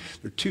uses. There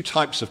are two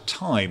types of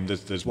time.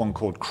 There's one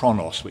called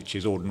chronos, which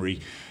is ordinary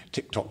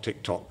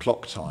tick-tock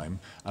clock time,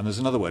 and there's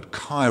another word,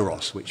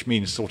 kairos, which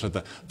means sort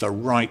of the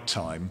right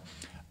time.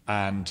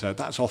 And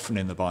that's often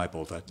in the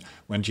Bible, that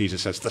when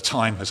Jesus says the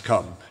time has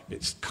come,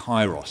 it's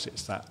kairos,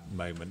 it's that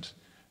moment.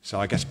 So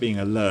I guess being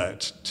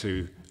alert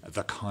to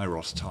the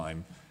kairos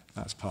time,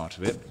 that's part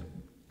of it.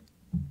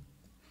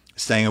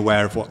 Staying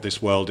aware of what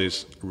this world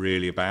is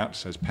really about,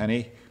 says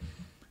Penny.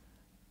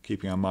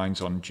 Keeping our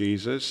minds on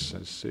Jesus,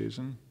 says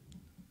Susan.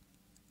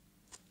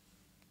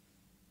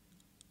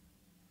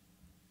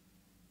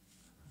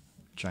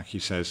 Jackie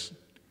says,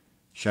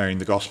 sharing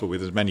the gospel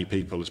with as many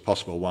people as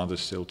possible while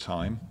there's still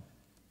time.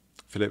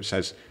 Philip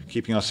says,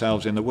 keeping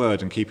ourselves in the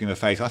word and keeping the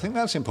faith. I think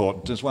that's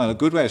important as well. A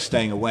good way of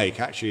staying awake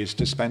actually is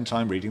to spend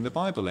time reading the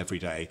Bible every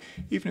day,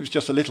 even if it's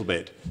just a little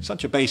bit.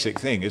 Such a basic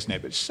thing, isn't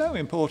it? But it's so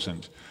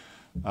important.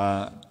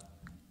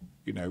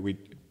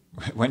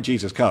 When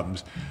Jesus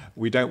comes,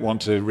 we don't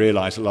want to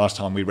realise the last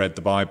time we read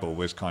the Bible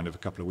was kind of a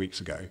couple of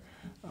weeks ago.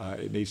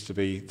 It needs to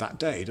be that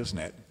day, doesn't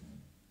it?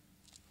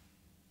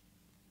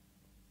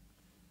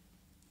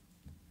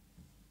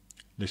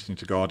 Listening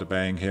to God,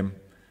 obeying him,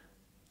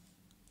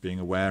 being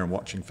aware and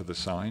watching for the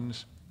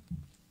signs.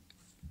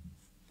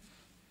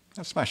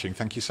 That's smashing.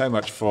 Thank you so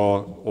much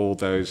for all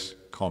those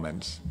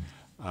comments.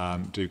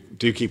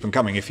 Do keep them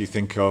coming if you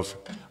think of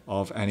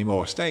any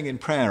more. Staying in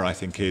prayer, I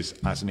think, is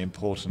as an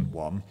important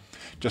one.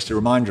 Just a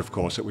reminder, of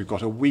course, that we've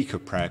got a week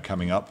of prayer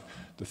coming up,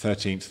 the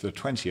 13th to the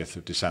 20th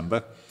of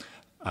December.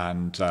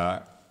 And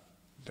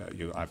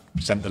I've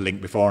sent the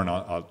link before, and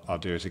I'll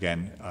do it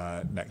again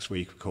next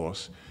week, of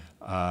course.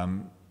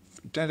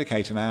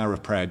 Dedicate an hour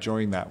of prayer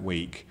during that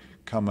week.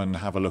 Come and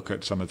have a look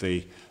at some of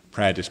the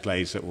prayer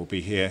displays that will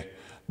be here.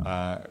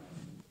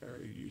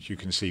 You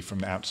can see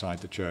from outside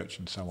the church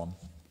and so on.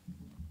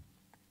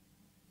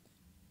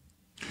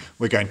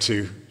 We're going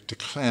to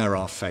declare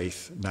our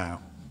faith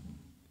now.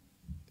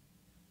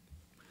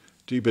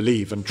 Do you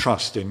believe and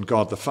trust in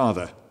God the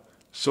Father,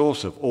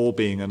 source of all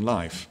being and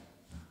life,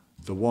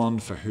 the one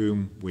for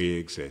whom we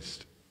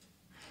exist?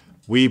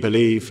 We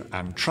believe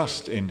and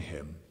trust in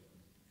him.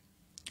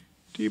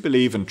 Do you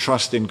believe and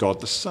trust in God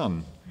the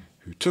Son,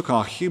 who took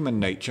our human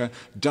nature,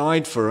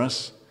 died for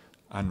us,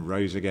 and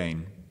rose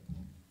again?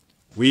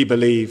 We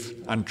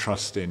believe and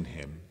trust in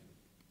him.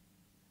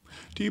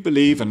 Do you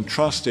believe and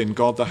trust in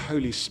God the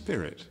Holy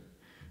Spirit,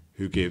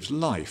 who gives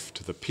life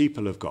to the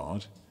people of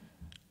God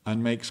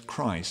and makes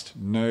Christ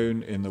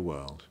known in the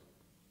world?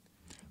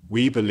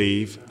 We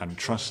believe and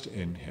trust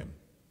in him.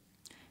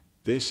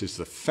 This is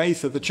the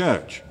faith of the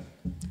church.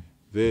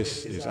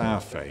 This is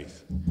our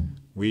faith.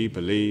 We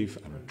believe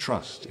and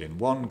trust in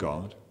one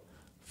God,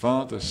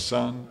 Father,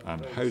 Son,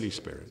 and Holy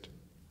Spirit.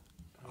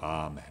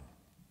 Amen.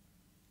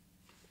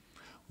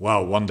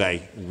 Well, one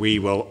day we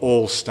will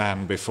all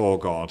stand before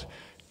God,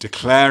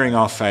 declaring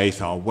our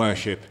faith, our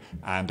worship,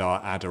 and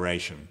our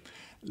adoration.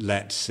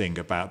 Let's sing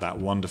about that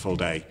wonderful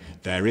day.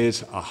 There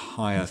is a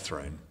higher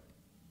throne.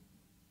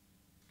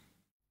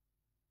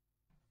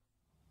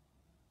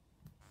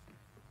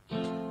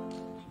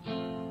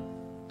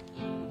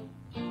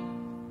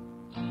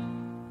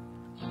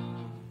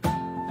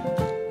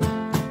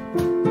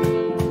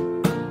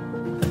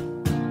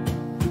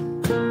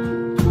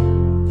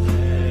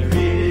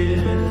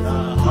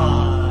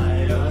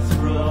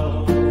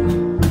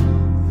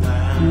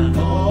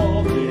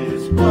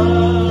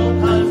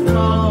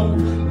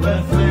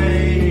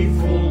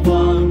 Faithful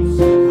ones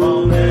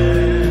on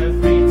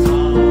every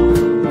tongue.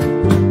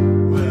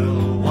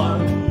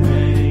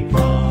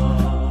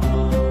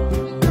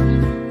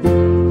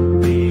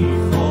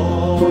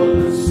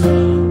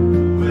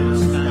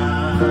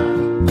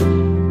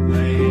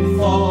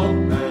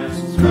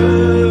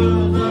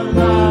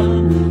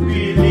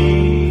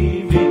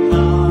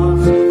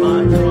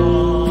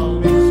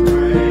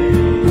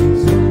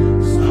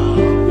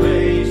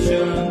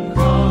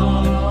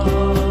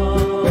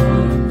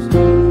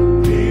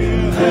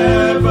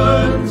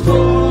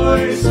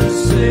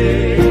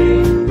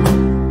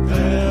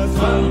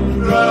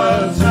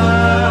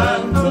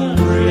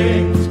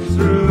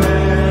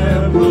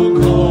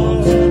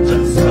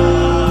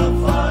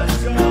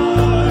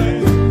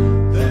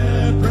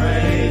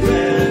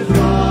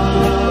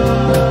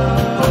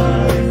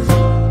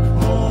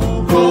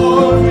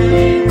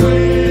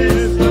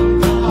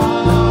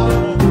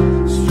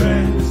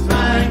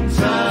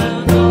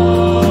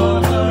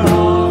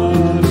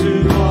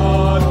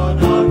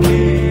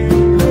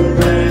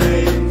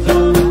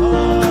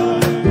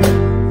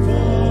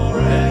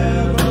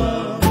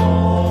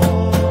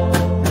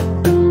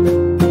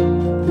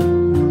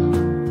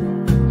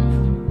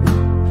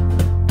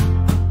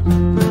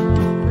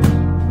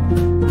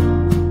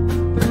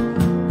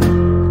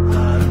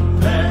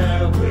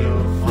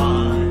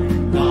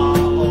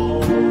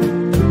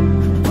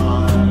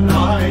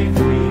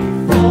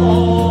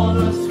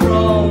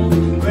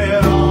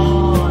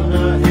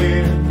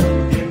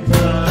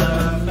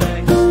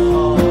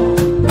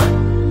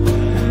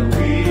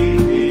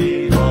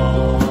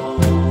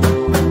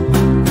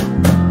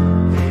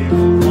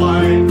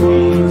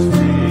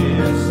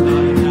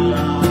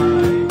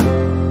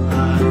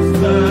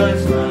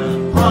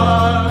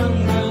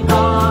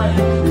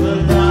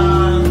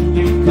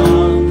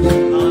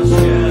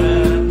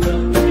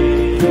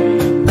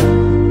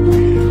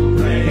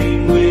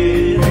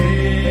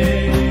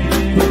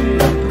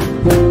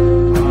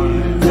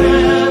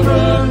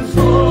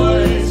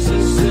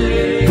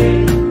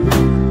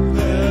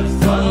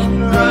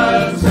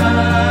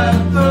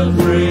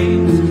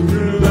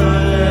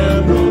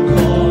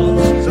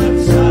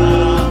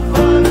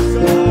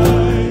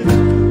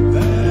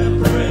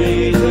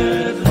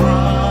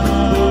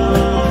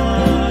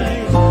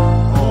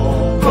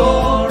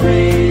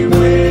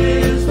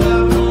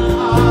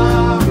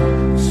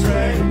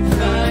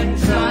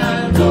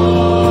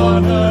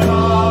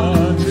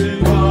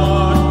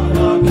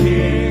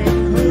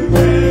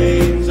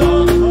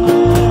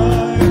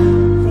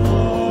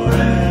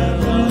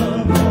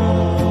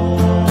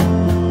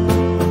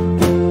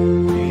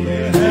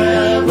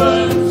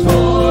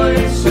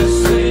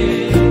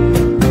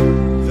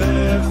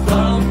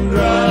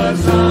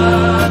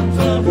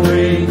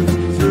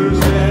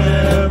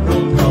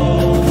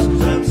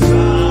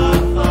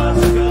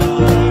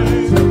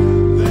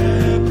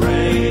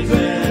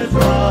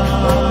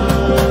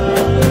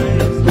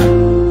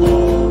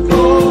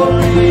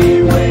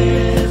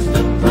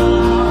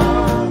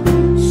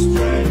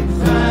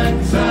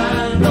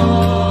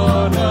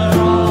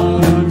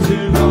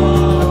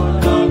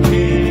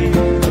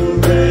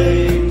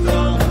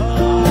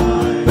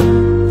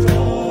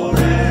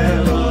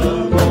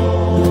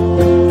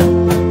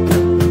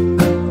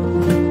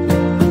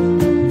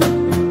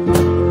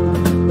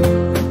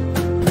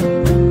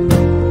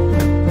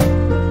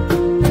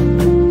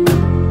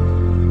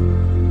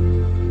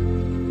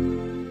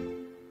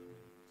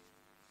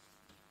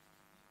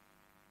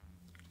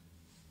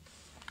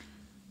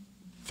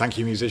 Thank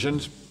you,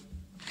 musicians.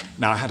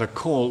 Now, I had a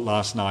call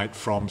last night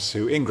from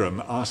Sue Ingram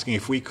asking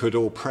if we could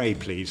all pray,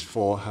 please,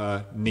 for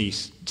her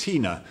niece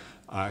Tina,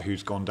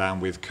 who's gone down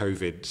with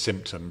COVID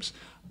symptoms.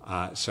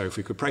 So if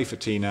we could pray for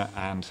Tina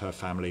and her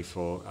family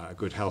for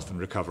good health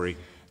and recovery,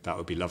 that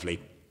would be lovely.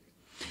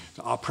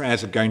 So our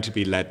prayers are going to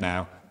be led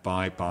now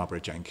by Barbara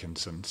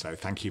Jenkinson. So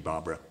thank you,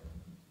 Barbara.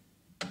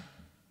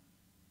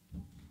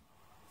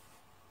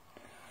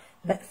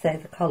 Let's say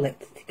the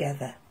collect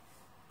together.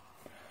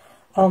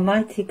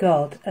 Almighty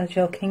God, as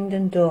your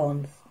kingdom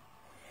dawns,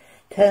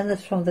 turn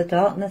us from the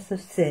darkness of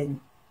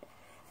sin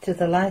to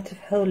the light of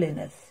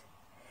holiness,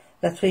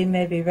 that we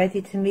may be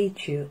ready to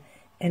meet you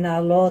in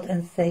our Lord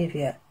and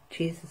Saviour,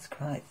 Jesus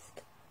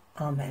Christ.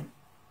 Amen.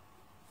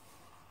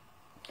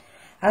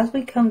 As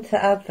we come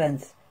to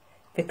Advent,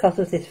 because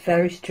of this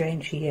very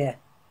strange year,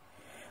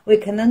 we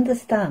can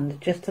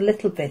understand just a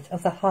little bit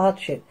of the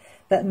hardship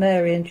that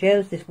Mary and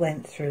Joseph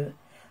went through,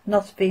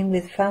 not being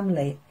with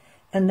family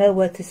and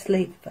nowhere to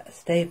sleep but a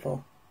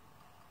stable.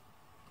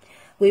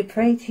 We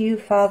pray to you,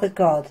 Father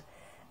God,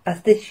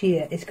 as this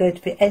year is going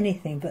to be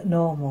anything but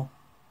normal.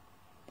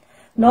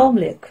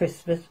 Normally at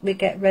Christmas we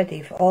get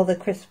ready for all the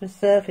Christmas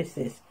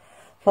services,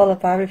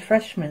 followed by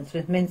refreshments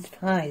with mince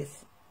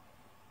pies.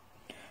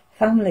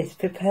 Families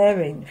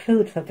preparing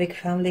food for big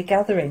family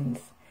gatherings,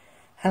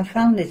 and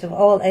families of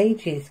all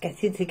ages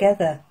getting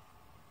together.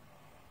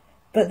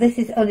 But this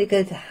is only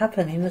going to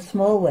happen in a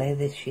small way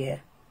this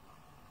year.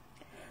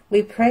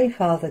 We pray,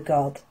 Father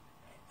God,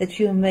 that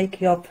you make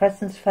your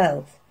presence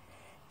felt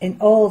in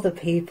all the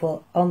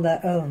people on their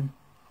own,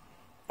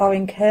 or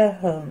in care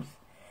homes,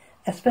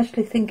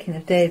 especially thinking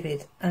of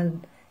David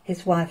and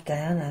his wife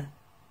Diana.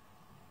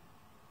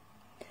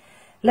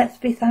 Let's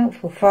be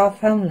thankful for our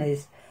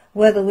families,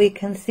 whether we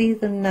can see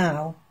them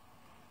now,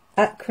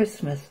 at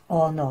Christmas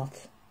or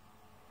not,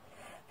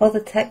 for the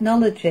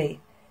technology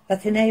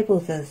that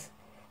enables us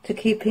to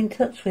keep in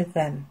touch with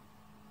them.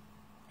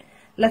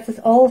 Let us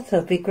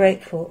also be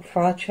grateful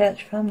for our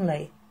church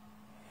family,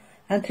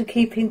 and to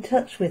keep in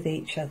touch with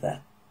each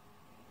other,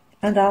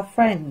 and our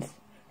friends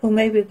who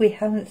maybe we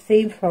haven't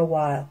seen for a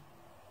while,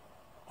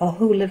 or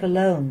who live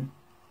alone.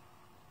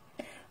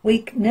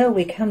 We know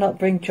we cannot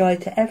bring joy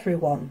to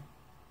everyone,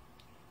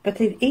 but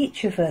if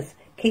each of us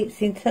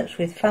keeps in touch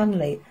with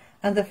family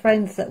and the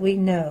friends that we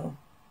know,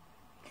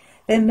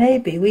 then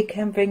maybe we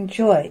can bring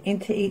joy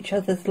into each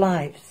other's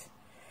lives,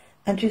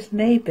 and just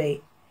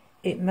maybe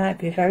it might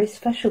be a very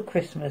special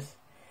Christmas,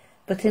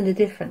 but in a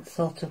different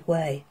sort of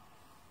way.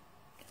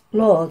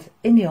 Lord,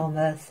 in your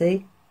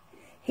mercy,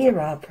 hear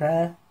our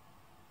prayer.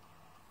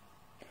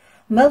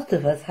 Most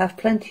of us have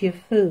plenty of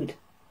food,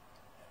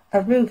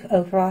 a roof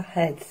over our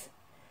heads,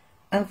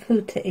 and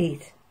food to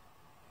eat.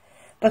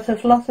 But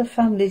a lot of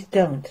families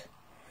don't,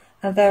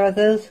 and there are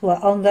those who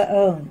are on their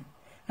own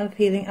and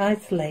feeling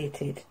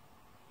isolated.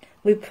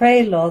 We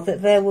pray, Lord,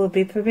 that there will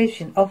be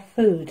provision of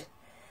food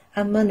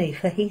and money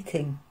for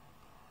heating.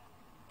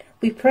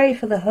 We pray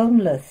for the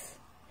homeless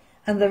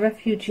and the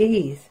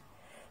refugees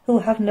who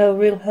have no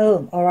real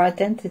home or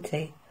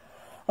identity,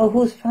 or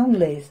whose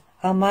families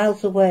are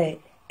miles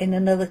away in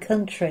another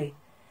country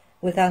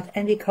without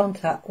any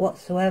contact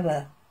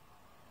whatsoever.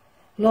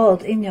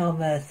 Lord, in your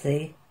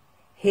mercy,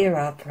 hear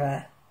our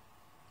prayer.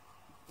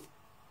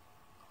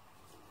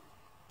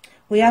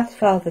 We ask,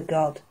 Father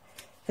God,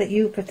 that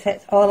you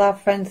protect all our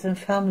friends and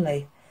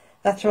family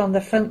that are on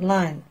the front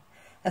line,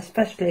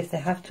 especially if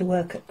they have to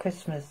work at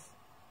Christmas.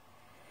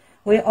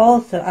 We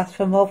also ask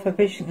for more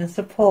provision and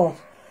support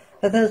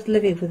for those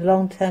living with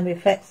long-term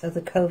effects of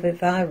the COVID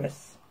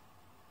virus.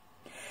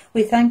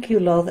 We thank you,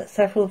 Lord, that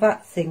several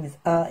vaccines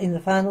are in the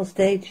final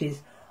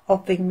stages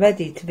of being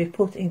ready to be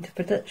put into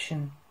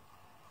production.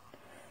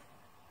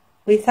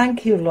 We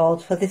thank you,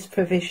 Lord, for this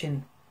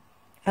provision,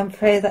 and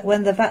pray that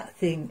when the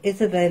vaccine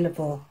is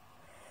available,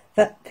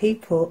 that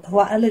people who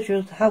are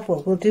eligible to have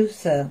one will do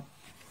so,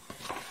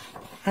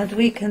 and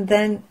we can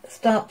then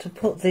start to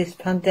put this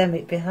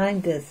pandemic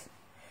behind us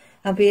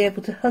and be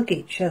able to hug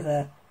each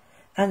other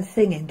and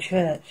sing in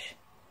church.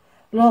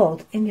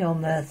 Lord, in your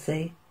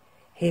mercy,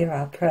 hear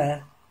our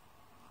prayer.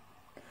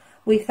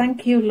 We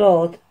thank you,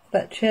 Lord,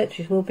 that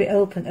churches will be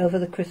open over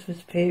the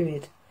Christmas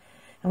period,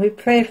 and we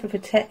pray for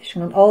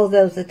protection on all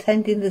those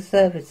attending the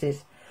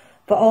services,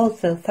 but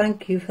also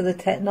thank you for the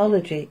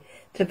technology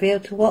to be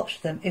able to watch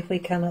them if we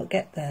cannot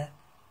get there.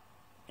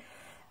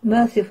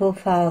 Merciful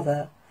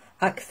Father,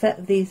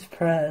 accept these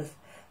prayers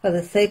for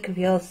the sake of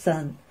your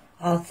Son,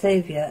 our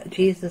Saviour,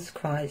 Jesus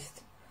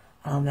Christ.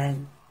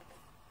 Amen.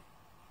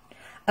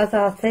 As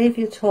our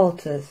Saviour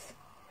taught us,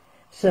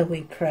 so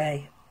we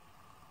pray.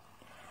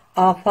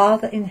 Our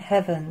Father in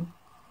heaven,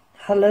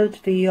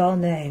 hallowed be your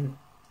name.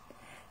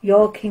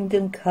 Your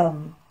kingdom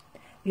come,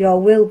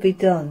 your will be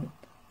done,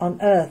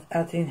 on earth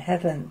as in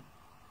heaven.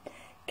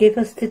 Give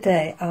us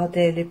today our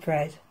daily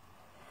bread.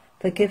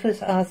 Forgive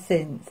us our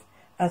sins,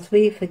 as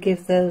we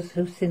forgive those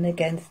who sin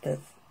against us.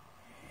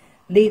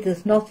 Lead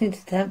us not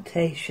into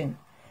temptation,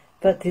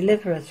 but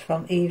deliver us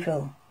from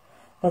evil.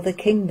 For the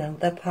kingdom,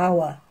 the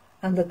power,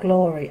 and the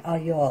glory are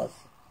yours,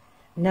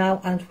 now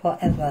and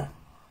forever.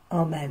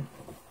 Amen.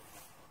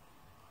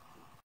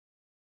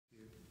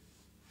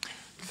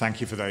 Thank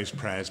you for those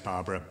prayers,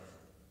 Barbara.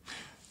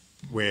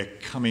 We're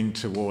coming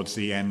towards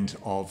the end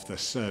of the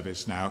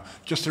service now.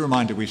 Just a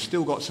reminder, we've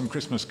still got some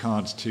Christmas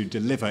cards to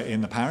deliver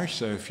in the parish,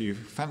 so if you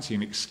fancy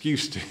an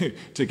excuse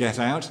to get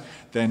out,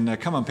 then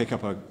come and pick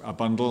up a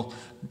bundle.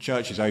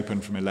 Church is open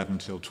from 11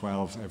 till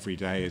 12 every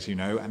day, as you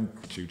know, and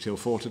 2 till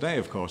 4 today,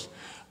 of course.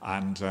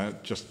 And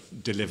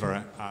just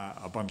deliver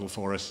a bundle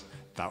for us.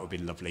 That would be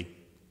lovely.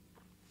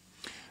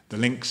 The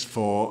links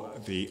for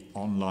the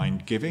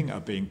online giving are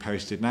being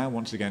posted now.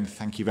 Once again,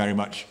 thank you very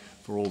much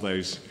for all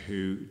those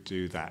who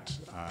do that,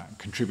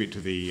 contribute to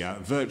the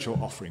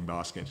virtual offering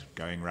basket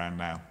going around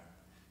now.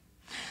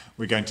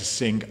 We're going to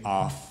sing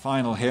our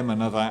final hymn,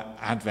 another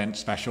Advent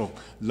special,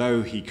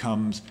 Lo, He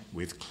Comes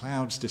with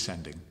Clouds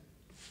Descending.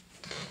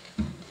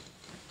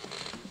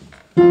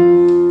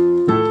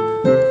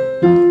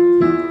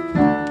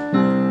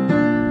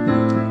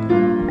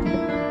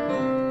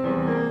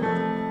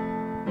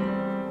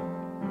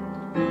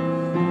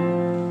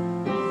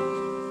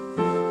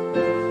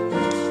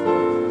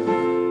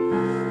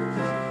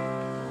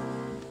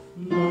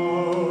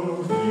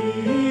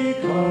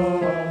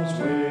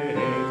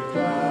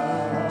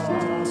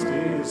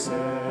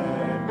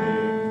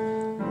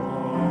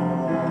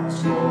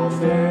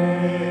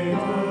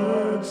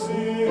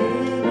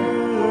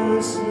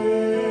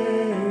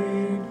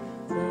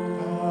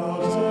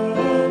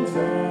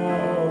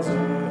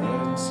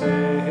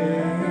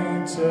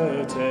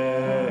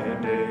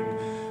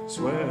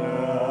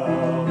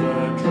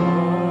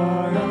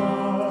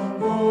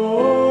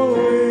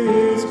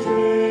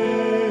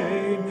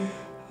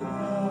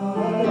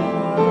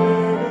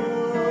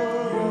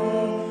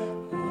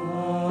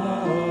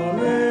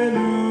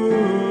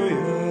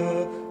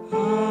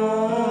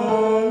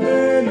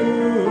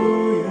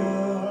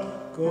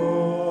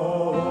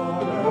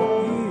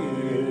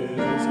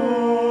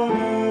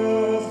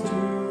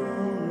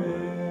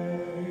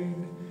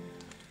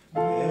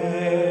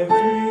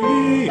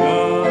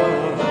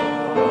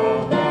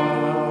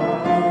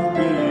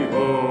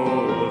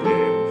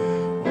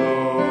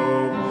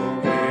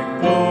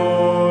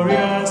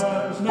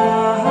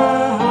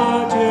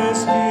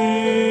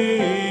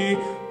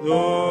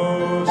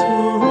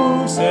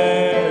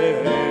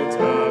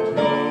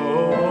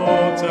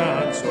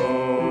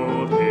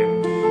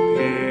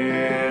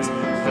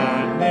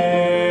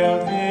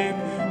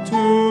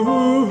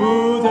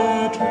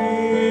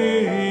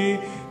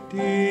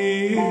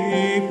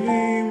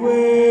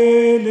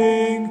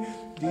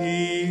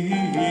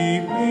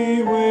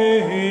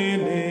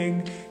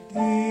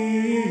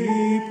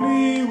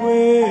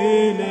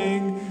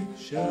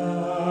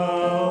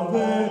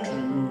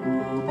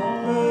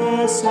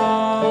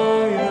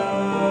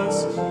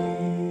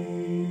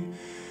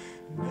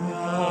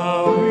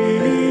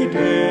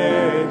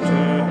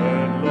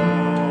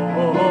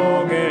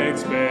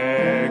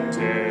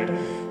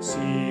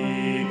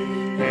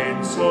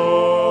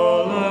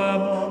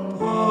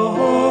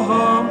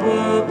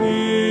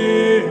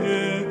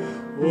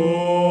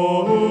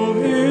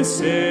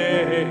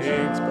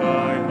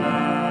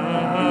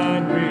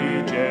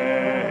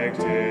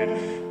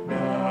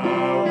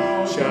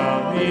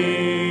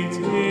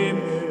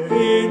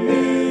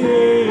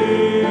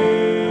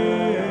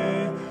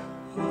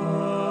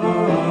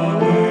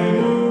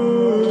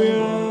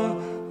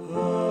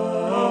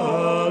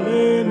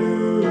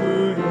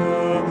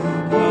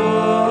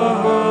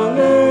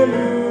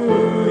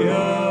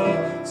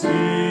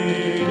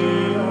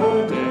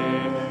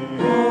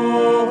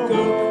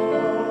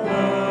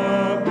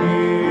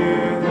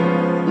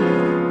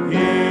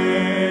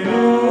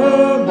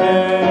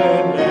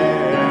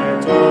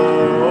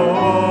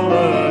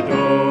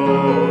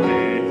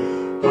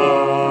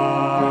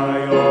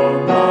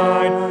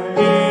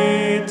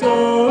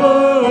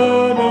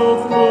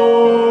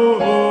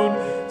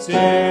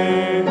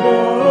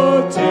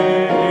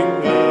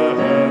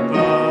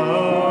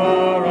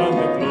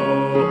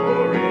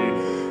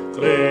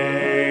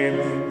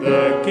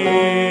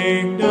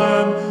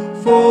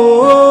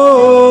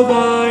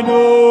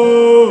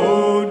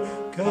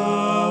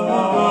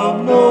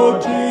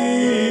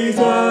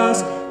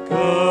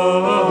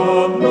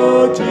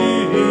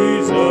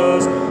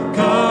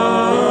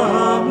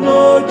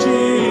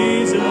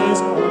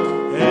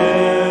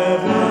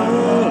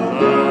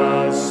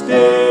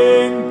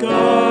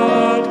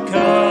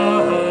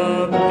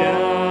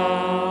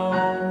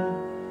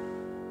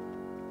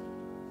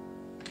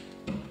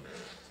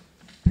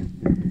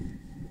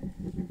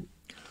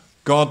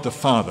 God the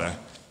Father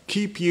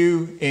keep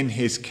you in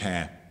his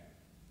care.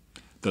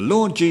 The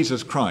Lord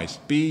Jesus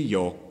Christ be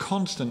your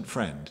constant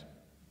friend,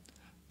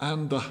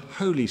 and the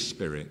Holy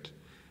Spirit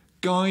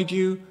guide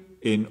you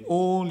in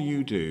all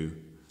you do,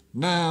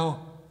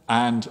 now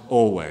and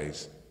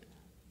always.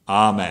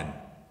 Amen.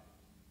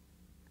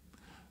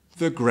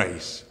 The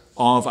grace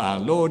of our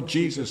Lord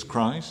Jesus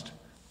Christ,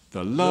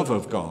 the love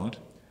of God,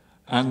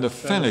 and the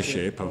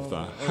fellowship of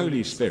the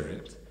Holy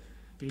Spirit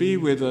be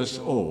with us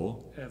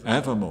all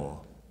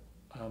evermore.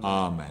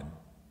 Amen.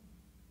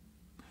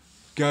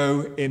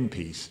 Go in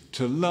peace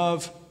to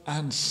love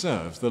and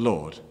serve the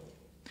Lord.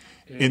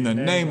 In the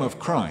name of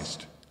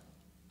Christ,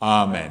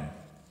 Amen.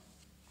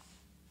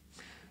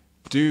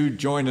 Do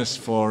join us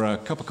for a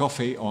cup of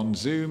coffee on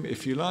Zoom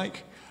if you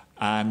like,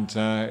 and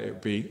it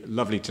would be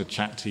lovely to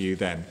chat to you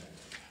then.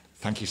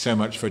 Thank you so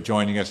much for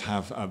joining us.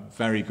 Have a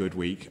very good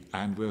week,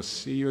 and we'll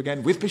see you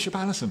again with Bishop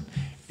Allison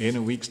in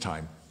a week's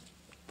time.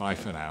 Bye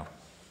for now.